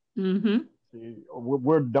it. Mm-hmm. See,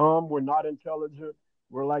 we're dumb. We're not intelligent.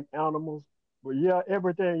 We're like animals. But yeah,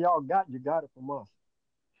 everything y'all got, you got it from us.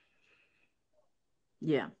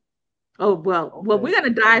 Yeah. Oh, well, Okay, we're going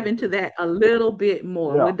to dive into understood. that a little bit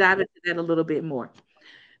more. Yeah, We'll dive into that a little bit more.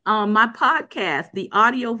 My podcast, the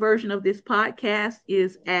audio version of this podcast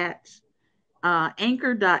is at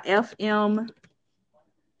anchor.fm. Let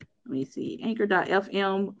me see,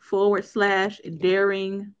 anchor.fm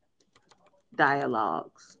 /daring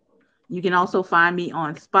dialogues. You can also find me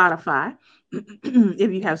on Spotify.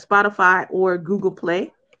 If you have Spotify or Google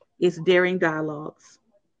Play, it's Daring Dialogues.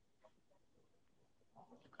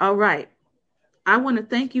 All right. I want to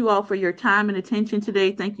thank you all for your time and attention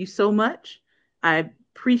today. Thank you so much. I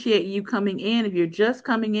appreciate you coming in. If you're just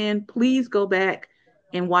coming in, please go back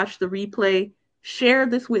and watch the replay. Share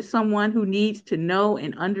this with someone who needs to know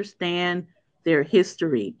and understand their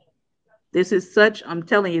history. This is such, I'm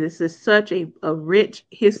telling you, this is such a rich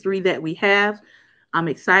history that we have. I'm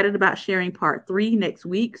excited about sharing part 3 next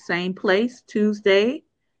week, same place, Tuesday,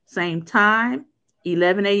 same time,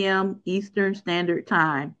 11 a.m. Eastern Standard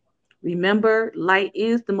Time. Remember, light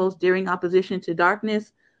is the most daring opposition to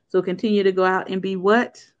darkness. So continue to go out and be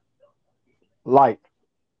what? light.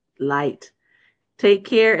 Light. Take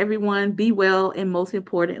care, everyone. Be well. And most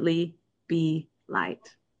importantly, be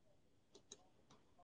light.